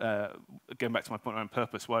 then going back to my point around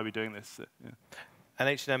purpose, why are we doing this? Yeah. And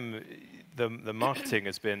H&M, the marketing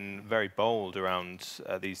has been very bold around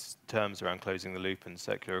these terms around closing the loop and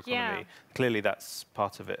circular economy. Yeah. Clearly, that's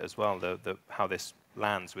part of it as well, how this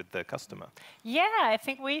lands with the customer. Yeah, I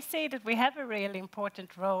think we see that we have a really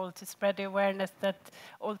important role to spread the awareness that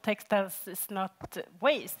all textiles is not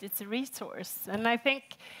waste, it's a resource. And I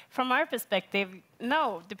think from our perspective,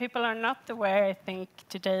 no, the people are not aware, I think,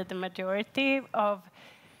 today the majority of,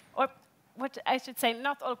 or what I should say,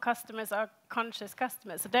 not all customers are conscious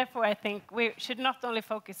customers. So therefore, I think we should not only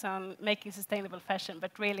focus on making sustainable fashion,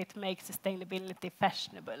 but really to make sustainability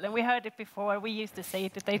fashionable. And we heard it before, we used to say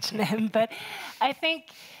it at H&M, but I think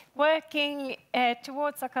working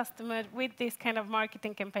towards our customer with these kind of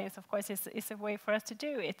marketing campaigns, of course, is a way for us to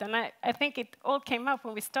do it. And I think it all came up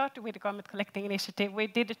when we started with the Garment Collecting Initiative. We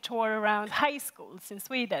did a tour around high schools in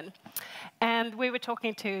Sweden. And we were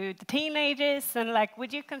talking to the teenagers and like,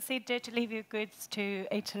 would you consider to leave your goods to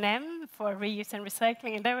H&M for reuse and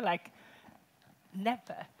recycling? And they were like,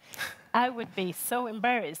 never. I would be so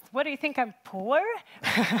embarrassed. What do you think, I'm poor?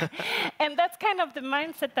 And that's kind of the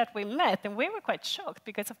mindset that we met. And we were quite shocked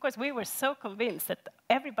because, of course, we were so convinced that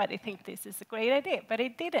everybody thinks this is a great idea, but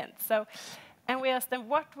it didn't. So, and we asked them,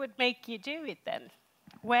 what would make you do it then?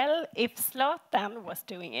 Well, if Zlatan was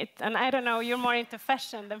doing it, and I don't know, you're more into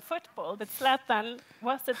fashion than football, but Zlatan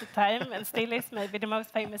was at the time and still is maybe the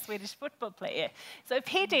most famous Swedish football player. So if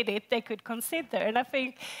he did it, they could consider. And I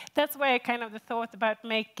think that's where kind of the thought about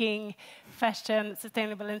making fashion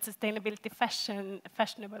sustainable and sustainability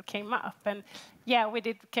fashionable came up. And yeah, we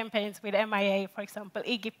did campaigns with MIA, for example,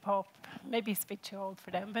 Iggy Pop. Maybe it's a bit too old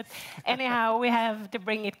for them, but anyhow, we have the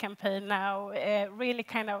Bring It campaign now, really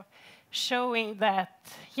kind of showing that,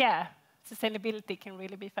 yeah, sustainability can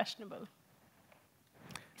really be fashionable.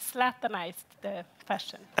 Slatanized the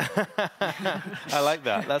fashion. I like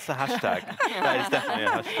that. That's a hashtag. That is definitely a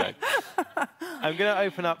hashtag. I'm going to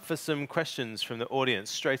open up for some questions from the audience.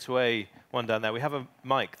 Straight away, one down there. We have a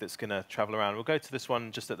mic that's going to travel around. We'll go to this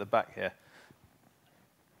one just at the back here.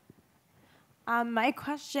 My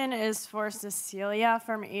question is for Cecilia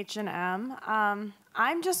from H&M.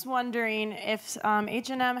 I'm just wondering if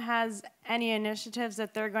H&M has any initiatives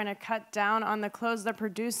that they're going to cut down on the clothes they're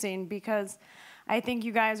producing, because I think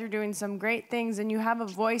you guys are doing some great things and you have a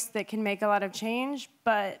voice that can make a lot of change,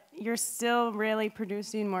 but you're still really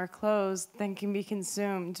producing more clothes than can be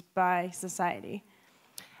consumed by society.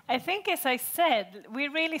 I think, as I said, we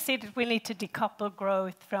really see that we need to decouple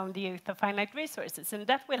growth from the youth of finite resources, and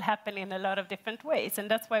that will happen in a lot of different ways.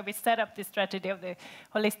 And that's why we set up the strategy of the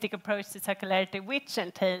holistic approach to circularity, which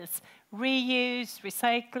entails reuse,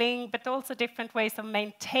 recycling, but also different ways of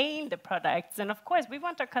maintaining the products. And of course, we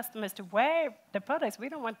want our customers to wear the products. We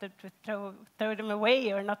don't want them to throw them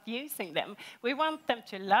away or not using them. We want them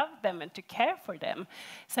to love them and to care for them.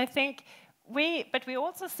 So I think but we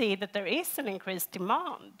also see that there is an increased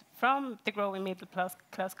demand from the growing middle-class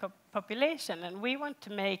population, and we want to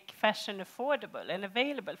make fashion affordable and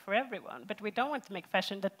available for everyone, but we don't want to make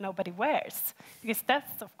fashion that nobody wears, because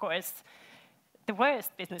that's, of course, the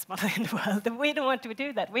worst business model in the world. And we don't want to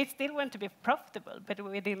do that. We still want to be profitable, but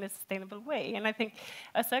within a sustainable way. And I think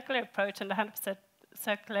a circular approach and 100%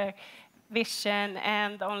 circular vision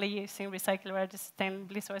and only using recyclable or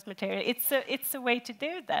sustainably sourced material, it's a way to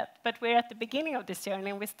do that. But we're at the beginning of this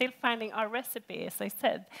journey, and we're still finding our recipe, as I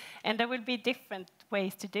said. And there will be different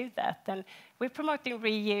ways to do that. And we're promoting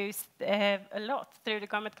reuse a lot through the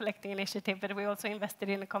Garment Collecting Initiative, but we also invested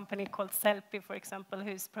in a company called Sellpy, for example,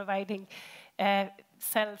 who's providing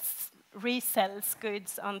resells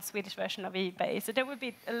goods on the Swedish version of eBay. So there will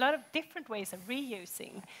be a lot of different ways of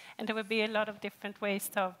reusing, and there will be a lot of different ways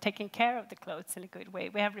of taking care of the clothes in a good way.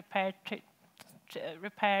 We have repair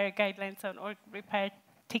guidelines or repair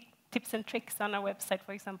tips and tricks on our website,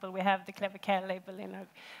 for example. We have the Clever Care label in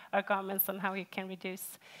our garments on how you can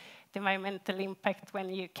reduce the environmental impact when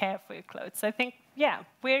you care for your clothes. So I think, yeah,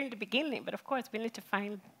 we're in the beginning, but of course we need to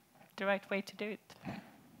find the right way to do it.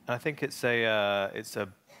 I think it's a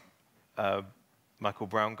Michael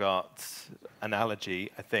Braungart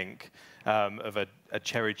analogy, I think, of a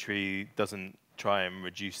cherry tree doesn't try and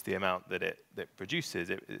reduce the amount that it produces.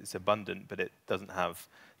 It's abundant, but it doesn't have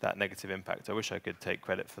that negative impact. I wish I could take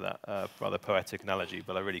credit for that rather poetic analogy,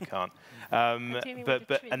 but I really can't.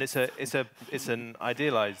 And it's an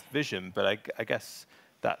idealized vision, but I guess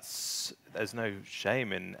there's no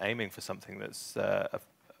shame in aiming for something that's a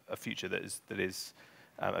future that is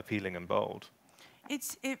appealing and bold.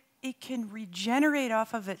 It can regenerate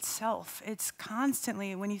off of itself. It's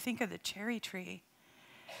constantly, when you think of the cherry tree,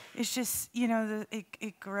 it's just,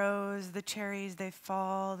 it grows, the cherries, they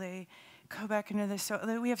fall, they go back into the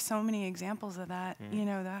soil. We have so many examples of that, the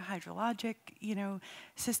hydrologic,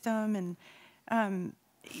 system. And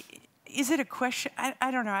is it a question?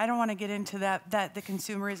 I don't know. I don't want to get into the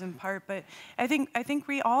consumerism part, but I think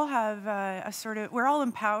we all have we're all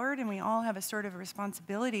empowered, and we all have a sort of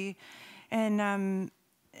responsibility, and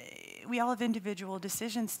we all have individual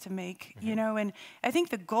decisions to make, and I think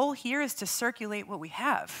the goal here is to circulate what we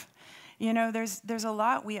have. There's a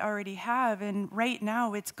lot we already have, and right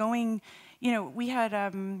now it's going, we had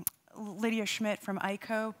Lydia Schmidt from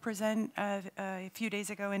IDEO present a few days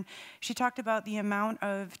ago, and she talked about the amount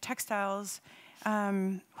of textiles,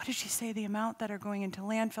 what did she say, the amount that are going into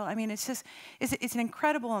landfill? I mean, it's an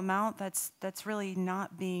incredible amount that's really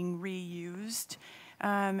not being reused.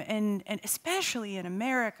 And especially in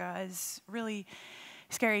America is really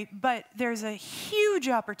scary. But there's a huge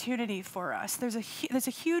opportunity for us. There's a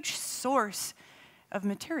huge source of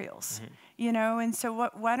materials, And so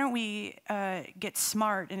why don't we get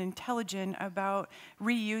smart and intelligent about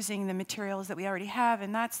reusing the materials that we already have?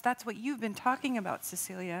 And that's what you've been talking about,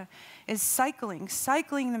 Cecilia, is cycling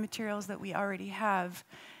the materials that we already have.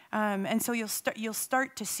 And so you'll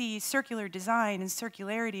start to see circular design and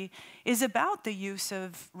circularity is about the use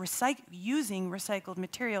of using recycled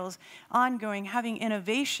materials, ongoing, having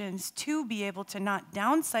innovations to be able to not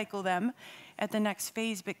downcycle them at the next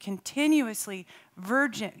phase, but continuously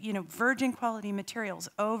virgin quality materials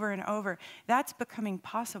over and over. That's becoming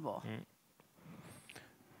possible.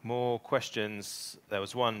 More questions. There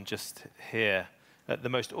was one just here at the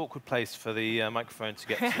most awkward place for the microphone to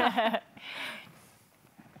get to.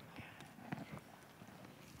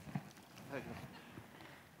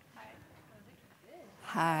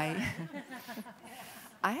 Hi.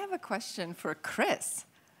 I have a question for Chris,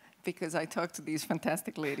 because I talk to these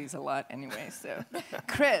fantastic ladies a lot anyway. So,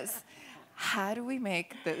 Chris, how do we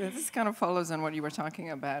make, this kind of follows on what you were talking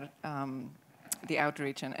about, the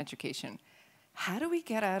outreach and education. How do we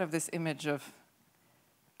get out of this image of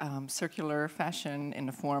circular fashion in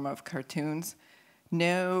the form of cartoons?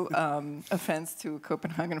 No offense to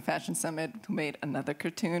Copenhagen Fashion Summit, who made another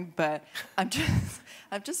cartoon, but I'm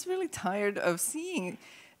just really tired of seeing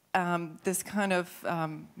this kind of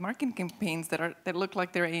marketing campaigns that look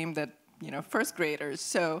like they're aimed at first graders.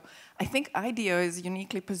 So I think IDEO is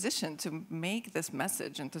uniquely positioned to make this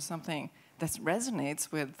message into something that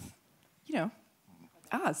resonates with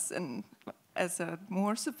us and as a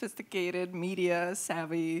more sophisticated, media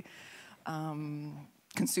savvy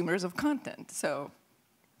consumers of content. So.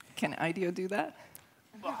 Can IDEO do that?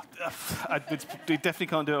 We definitely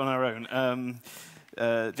can't do it on our own.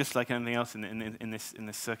 Just like anything else in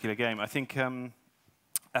this circular game, I think.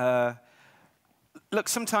 Look,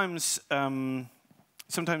 sometimes the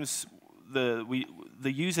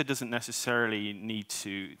user doesn't necessarily need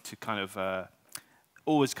to kind of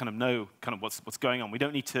always kind of know kind of what's going on. We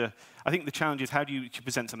don't need to. I think the challenge is how do you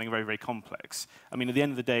present something very, very complex? I mean, at the end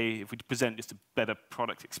of the day, if we present just a better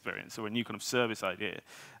product experience or a new kind of service idea,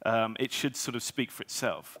 it should sort of speak for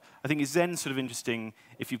itself. I think it's then sort of interesting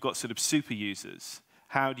if you've got sort of super users.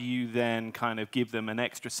 How do you then kind of give them an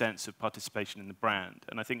extra sense of participation in the brand?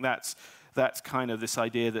 And I think that's kind of this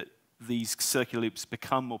idea that these circular loops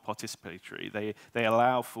become more participatory. They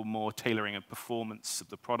allow for more tailoring and performance of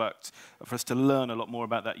the product, for us to learn a lot more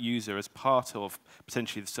about that user as part of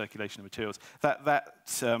potentially the circulation of materials.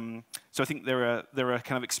 So I think there are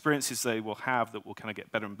kind of experiences they will have that will kind of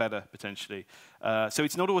get better and better potentially. So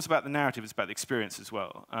it's not always about the narrative; it's about the experience as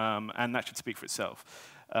well, and that should speak for itself.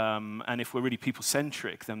 And if we're really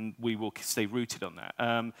people-centric, then we will stay rooted on that.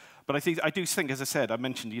 But I do think, as I said, I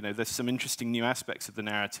mentioned, there's some interesting new aspects of the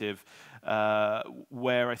narrative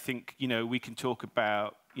where I think, we can talk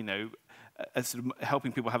about, as sort of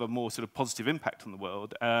helping people have a more sort of positive impact on the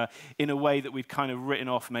world in a way that we've kind of written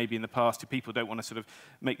off maybe in the past if people don't want to sort of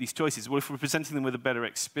make these choices. Well, if we're presenting them with a better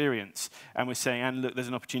experience and we're saying, and look, there's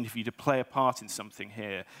an opportunity for you to play a part in something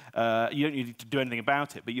here. You don't need to do anything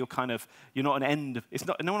about it, but you're not an end of, it's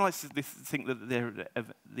not, no one likes to think that they're at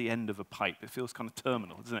the end of a pipe. It feels kind of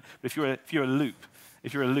terminal, doesn't it? But if you're a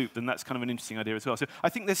loop, then that's kind of an interesting idea as well. So I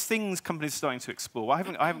think there's things companies are starting to explore. I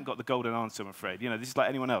haven't got the golden answer, I'm afraid. This is like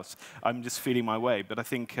anyone else. I'm just feeling my way. But I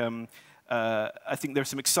think there are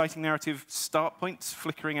some exciting narrative start points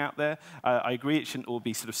flickering out there. I agree it shouldn't all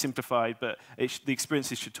be sort of simplified, but the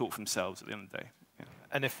experiences should talk for themselves at the end of the day. Yeah.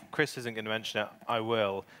 And if Chris isn't going to mention it, I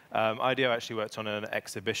will. IDEO actually worked on an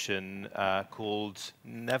exhibition called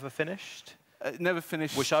Never Finished. Never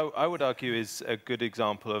Finished. Which I would argue is a good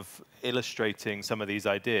example of illustrating some of these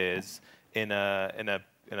ideas in a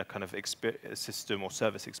kind of system or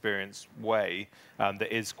service experience way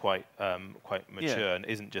that is quite mature and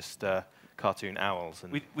isn't just cartoon owls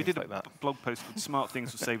and we did like that. Blog post called "Smart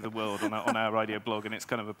Things Will Save the World" on our IDEO blog, and it's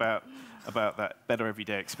kind of about that better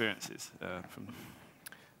everyday experiences.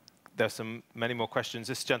 There's many more questions.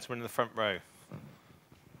 This gentleman in the front row.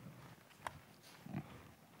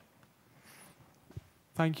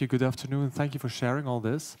 Thank you. Good afternoon. Thank you for sharing all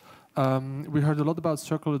this. We heard a lot about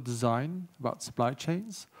circular design, about supply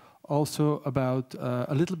chains, also about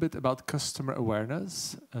a little bit about customer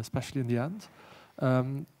awareness, especially in the end.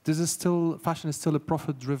 Fashion is still a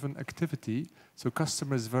profit-driven activity, so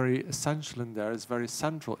customer is very essential in there, is very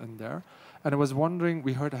central in there. And I was wondering,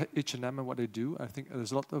 we heard H&M and what they do. I think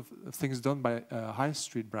there's a lot of things done by high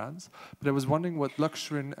street brands, but I was wondering what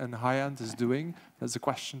luxury and high-end is doing. That's a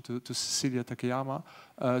question to Cecilia Takayama,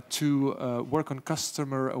 to work on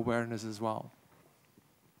customer awareness as well.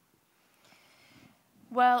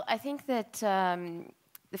 Well, I think that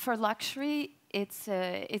for luxury, it's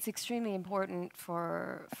extremely important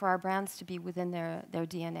for our brands to be within their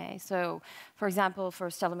DNA. So, for example, for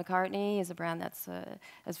Stella McCartney is a brand that's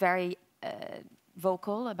very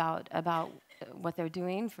vocal about what they're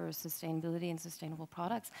doing for sustainability and sustainable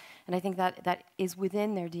products, and I think that is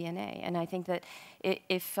within their DNA. And I think that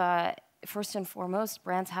if first and foremost,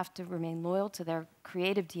 brands have to remain loyal to their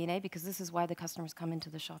creative DNA, because this is why the customers come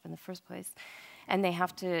into the shop in the first place. And they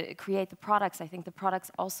have to create the products. I think the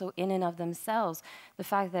products also in and of themselves, the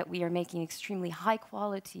fact that we are making extremely high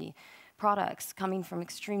quality products coming from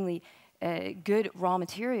extremely good raw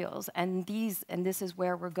materials, and this is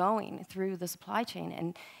where we're going through the supply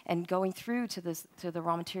chain and going through to the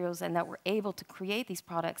raw materials, and that we're able to create these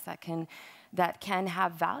products that can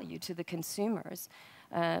have value to the consumers.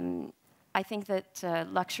 I think that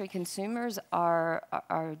luxury consumers are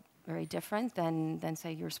very different than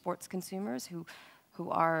say your sports consumers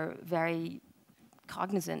who are very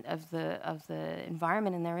cognizant of the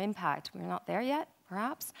environment and their impact. We're not there yet,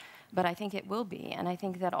 perhaps, but I think it will be. And I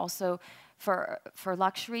think that also for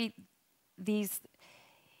luxury, these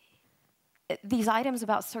items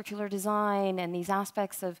about circular design and these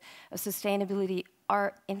aspects of sustainability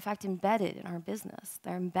are in fact embedded in our business.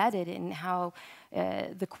 They're embedded in how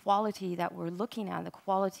the quality that we're looking at, the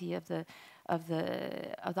quality of the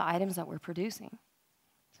items that we're producing.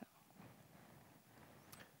 So.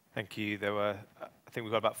 Thank you. There were, I think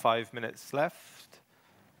we've got about 5 minutes left,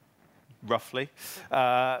 roughly.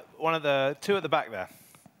 Two at the back there.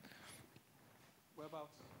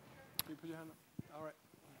 Whereabouts? Can you put your hand up? All right.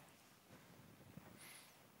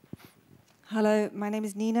 Hello, my name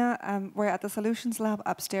is Nina. We're at the Solutions Lab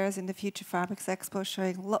upstairs in the Future Fabrics Expo,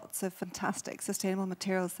 showing lots of fantastic sustainable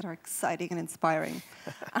materials that are exciting and inspiring.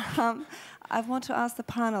 I want to ask the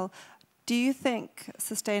panel, do you think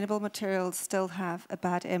sustainable materials still have a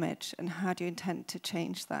bad image, and how do you intend to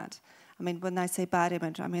change that? I mean, when I say bad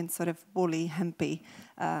image, I mean sort of woolly, hempy,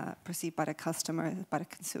 perceived by the customer, by the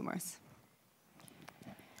consumers.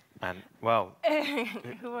 And, well,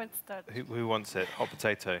 Who wants that? who wants it? Hot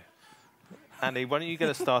potato. Annie, why don't you get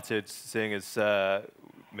us started, seeing as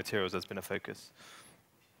materials has been a focus?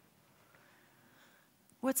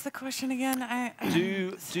 What's the question again?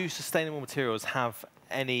 Do sustainable materials have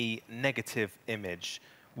any negative image,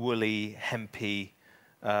 woolly, hempy,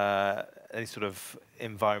 any sort of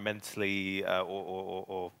environmentally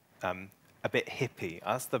or a bit hippie?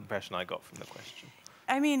 That's the impression I got from the question.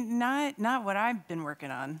 I mean, not what I've been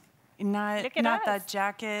working on. Not that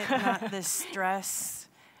jacket, not this dress,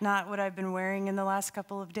 not what I've been wearing in the last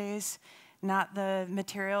couple of days, not the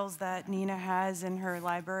materials that Nina has in her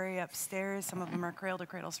library upstairs. Some of them are Cradle to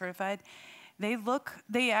Cradle certified.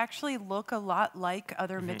 They actually look a lot like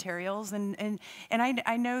other materials, and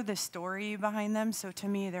I know the story behind them. So to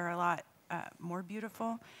me, they're a lot more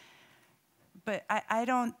beautiful. But I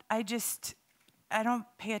don't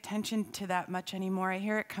pay attention to that much anymore. I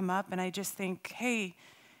hear it come up, and I just think, hey,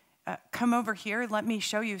 come over here. Let me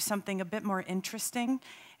show you something a bit more interesting.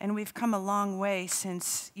 And we've come a long way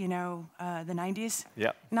since, the 90s.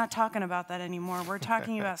 Yeah. Not talking about that anymore. We're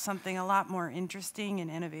talking about something a lot more interesting and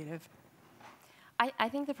innovative. I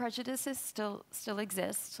think the prejudices still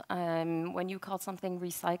exist. When you call something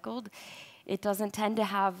recycled, it doesn't tend to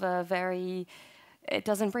have it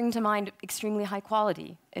doesn't bring to mind extremely high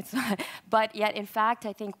quality. But yet, in fact,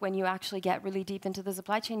 I think when you actually get really deep into the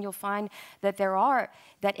supply chain, you'll find that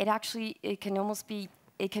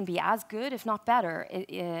it can be as good, if not better.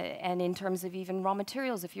 And in terms of even raw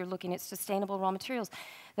materials, if you're looking at sustainable raw materials,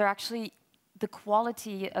 they're actually the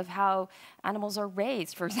quality of how animals are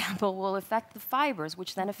raised, for example, will affect the fibers,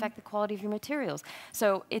 which then affect the quality of your materials.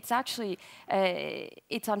 So it's actually,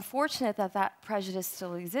 it's unfortunate that that prejudice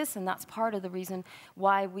still exists, and that's part of the reason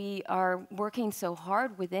why we are working so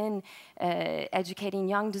hard within educating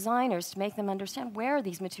young designers to make them understand where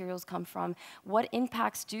these materials come from, what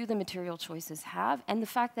impacts do the material choices have, and the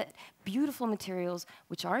fact that beautiful materials,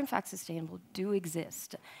 which are in fact sustainable, do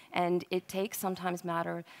exist. And it takes sometimes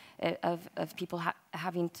matter of people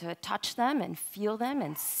having to touch them and feel them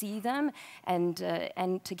and see them and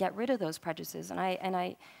to get rid of those prejudices. And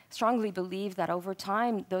I strongly believe that over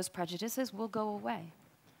time, those prejudices will go away.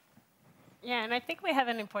 Yeah, and I think we have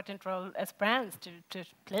an important role as brands to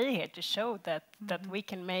play here, to show that we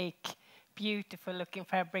can make beautiful looking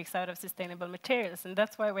fabrics out of sustainable materials. And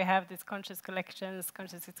that's why we have these conscious collections,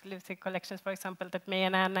 conscious exclusive collections, for example, that me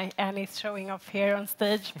and Annie is showing off here on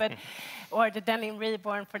stage, but or the Denim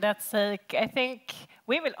Reborn, for that sake. I think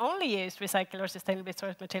we will only use recycled or sustainably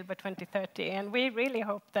sourced material by 2030. And we really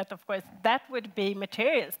hope that, of course, that would be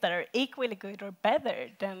materials that are equally good or better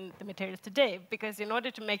than the materials today. Because in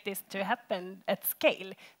order to make this to happen at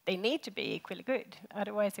scale, they need to be equally good.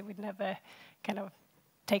 Otherwise, it would never kind of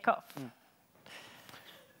take off.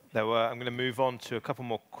 I'm going to move on to a couple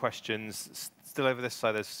more questions. Still over this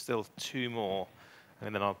side, there's still 2 more.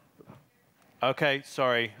 And then OK,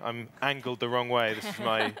 sorry, I'm angled the wrong way. This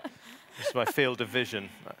is my field of vision.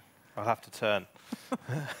 I'll have to turn.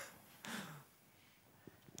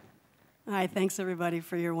 Hi, thanks everybody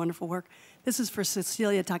for your wonderful work. This is for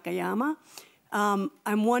Cecilia Takayama.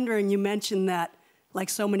 I'm wondering, you mentioned that, like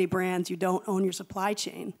so many brands, you don't own your supply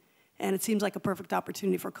chain. And it seems like a perfect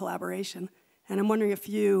opportunity for collaboration. And I'm wondering if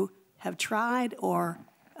you have tried or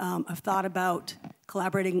have thought about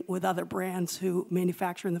collaborating with other brands who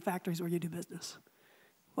manufacture in the factories where you do business,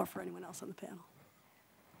 or for anyone else on the panel.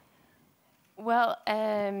 Well,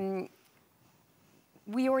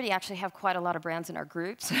 we already actually have quite a lot of brands in our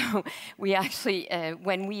group. So we actually,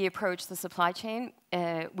 when we approach the supply chain,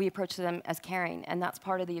 we approach them as Kering, and that's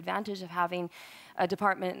part of the advantage of having a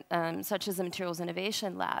department such as the Materials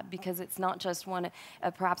Innovation Lab, because it's not just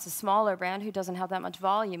perhaps a smaller brand who doesn't have that much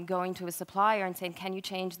volume going to a supplier and saying, can you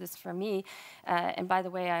change this for me? And by the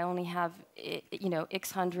way, I only have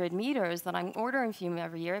X hundred meters that I'm ordering from you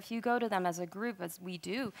every year. If you go to them as a group, as we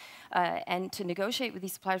do, and to negotiate with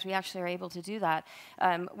these suppliers, we actually are able to do that.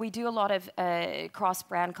 We do a lot of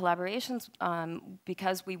cross-brand collaborations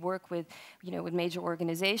because we work with major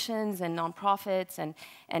organizations and nonprofits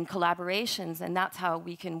and collaborations, and that's how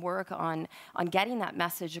we can work on getting that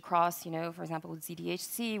message across. For example, with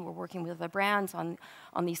ZDHC, we're working with the brands on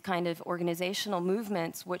these kind of organizational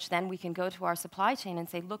movements, which then we can go to our supply chain and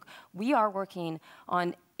say, look, we are working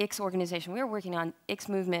on X organization, we are working on X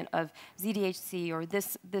movement of ZDHC or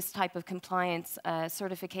this type of compliance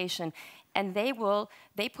certification, and they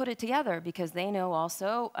put it together because they know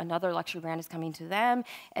also another luxury brand is coming to them,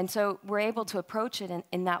 and so we're able to approach it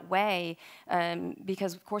in that way,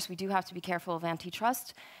 because of course we do have to be careful of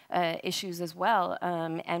antitrust issues as well,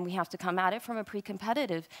 and we have to come at it from a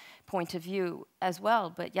pre-competitive point of view as well.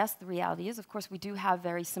 But yes, the reality is, of course, we do have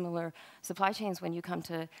very similar supply chains when you come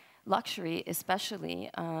to luxury especially,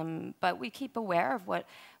 but we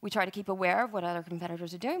try to keep aware of what other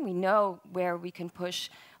competitors are doing. We know where we can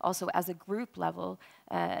push also as a group level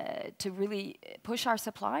to really push our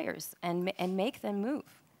suppliers and make them move.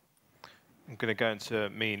 I'm going to go into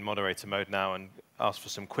mean moderator mode now and ask for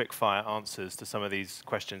some quick fire answers to some of these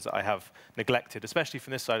questions that I have neglected, especially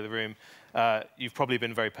from this side of the room. You've probably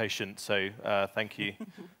been very patient, so thank you.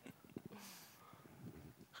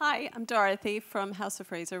 Hi, I'm Dorothy from House of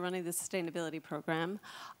Fraser, running the sustainability program.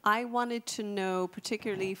 I wanted to know,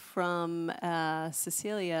 particularly from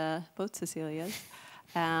Cecilia, both Cecilias,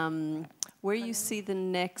 where you see the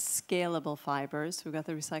next scalable fibers. We've got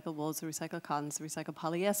the recycled wools, the recycled cottons, the recycled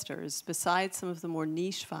polyesters. Besides some of the more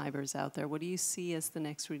niche fibers out there, what do you see as the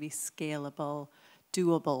next really scalable,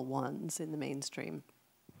 doable ones in the mainstream?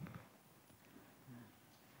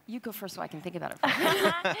 You go first so I can think about it.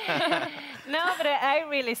 No, but I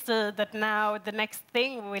really see that now the next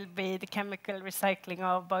thing will be the chemical recycling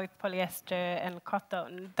of both polyester and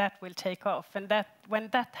cotton. That will take off, and when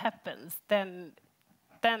that happens, then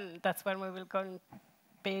that's when we will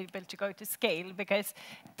be able to go to scale. Because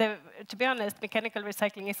to be honest, mechanical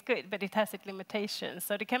recycling is good, but it has its limitations.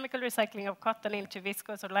 So the chemical recycling of cotton into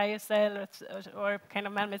viscose or lyocell or kind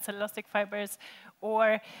of man-made cellulosic fibers,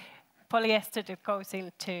 or polyester that goes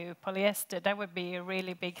into polyester, that would be a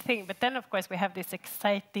really big thing. But then, of course, we have these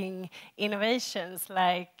exciting innovations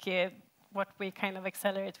like what we kind of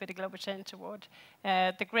accelerate with the Global Change Award.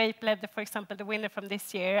 The grape leather, for example, the winner from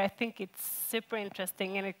this year, I think it's super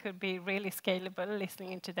interesting and it could be really scalable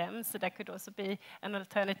listening into them. So that could also be an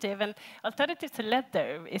alternative. And alternative to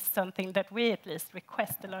leather is something that we at least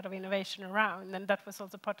request a lot of innovation around. And that was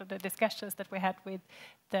also part of the discussions that we had with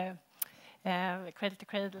the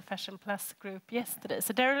Cradle Fashion Plus group yesterday.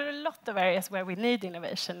 So there are a lot of areas where we need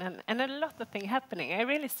innovation and a lot of things happening. I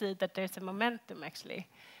really see that there's a momentum actually.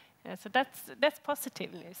 So that's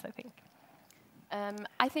positive news, I think.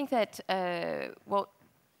 I think that, well,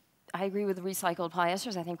 I agree with recycled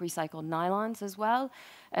polyesters. I think recycled nylons as well.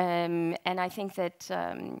 And I think that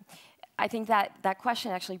that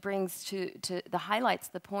question actually brings highlights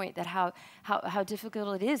the point that how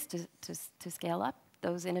difficult it is to scale up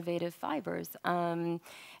those innovative fibers. And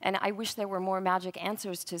I wish there were more magic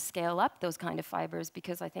answers to scale up those kind of fibers,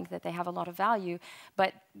 because I think that they have a lot of value.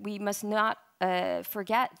 But we must not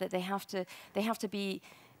forget that they have to be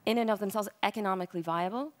in and of themselves economically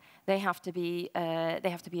viable. They have to be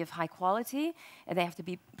of high quality, and they have to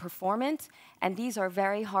be performant. And these are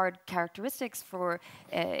very hard characteristics for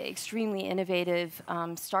extremely innovative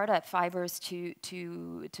startup fibers to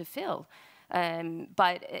fill.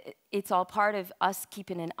 But it's all part of us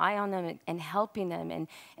keeping an eye on them and helping them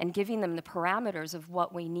and giving them the parameters of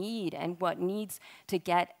what we need and what needs to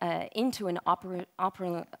get into an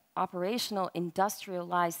operational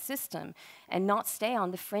industrialized system and not stay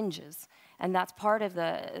on the fringes. And that's part of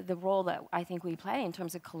the role that I think we play in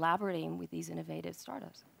terms of collaborating with these innovative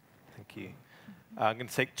startups. Thank you. I'm going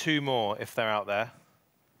to take two more if they're out there.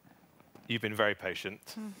 You've been very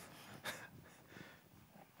patient.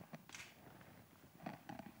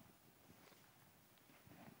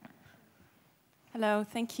 Hello,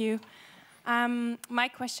 thank you. My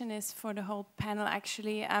question is for the whole panel,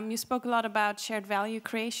 actually. You spoke a lot about shared value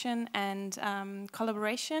creation and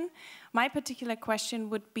collaboration. My particular question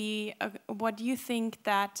would be, what do you think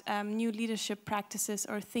that new leadership practices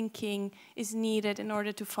or thinking is needed in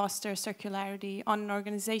order to foster circularity on an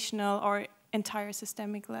organizational or entire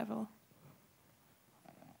systemic level?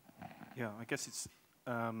 Yeah, I guess it's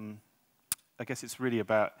I guess it's really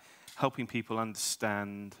about helping people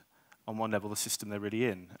understand, on one level, the system they're really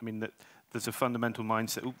in. I mean, that there's a fundamental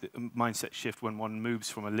mindset shift when one moves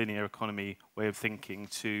from a linear economy way of thinking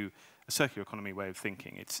to a circular economy way of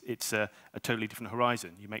thinking. It's a totally different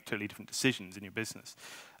horizon. You make totally different decisions in your business.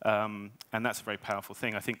 And that's a very powerful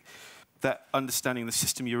thing. I think that understanding the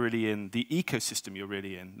system you're really in, the ecosystem you're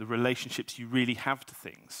really in, the relationships you really have to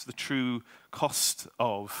things, the true cost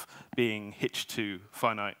of being hitched to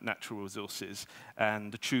finite natural resources,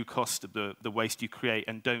 and the true cost of the waste you create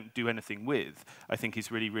and don't do anything with, I think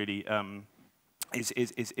is really, really is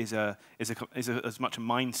as much a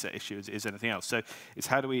mindset issue as it is anything else. So it's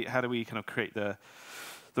how do we kind of create the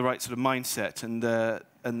right sort of mindset, and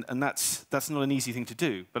that's not an easy thing to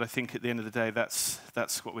do. But I think at the end of the day, that's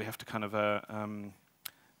what we have to kind of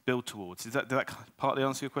build towards. Did that partly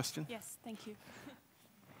answer your question? Yes, thank you.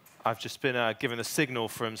 I've just been given a signal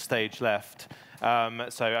from stage left, so I'm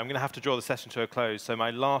going to have to draw the session to a close. So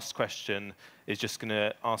my last question is just going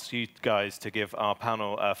to ask you guys to give our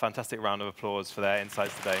panel a fantastic round of applause for their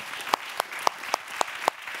insights today.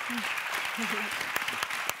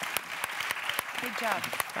 Good job.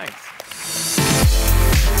 Thanks.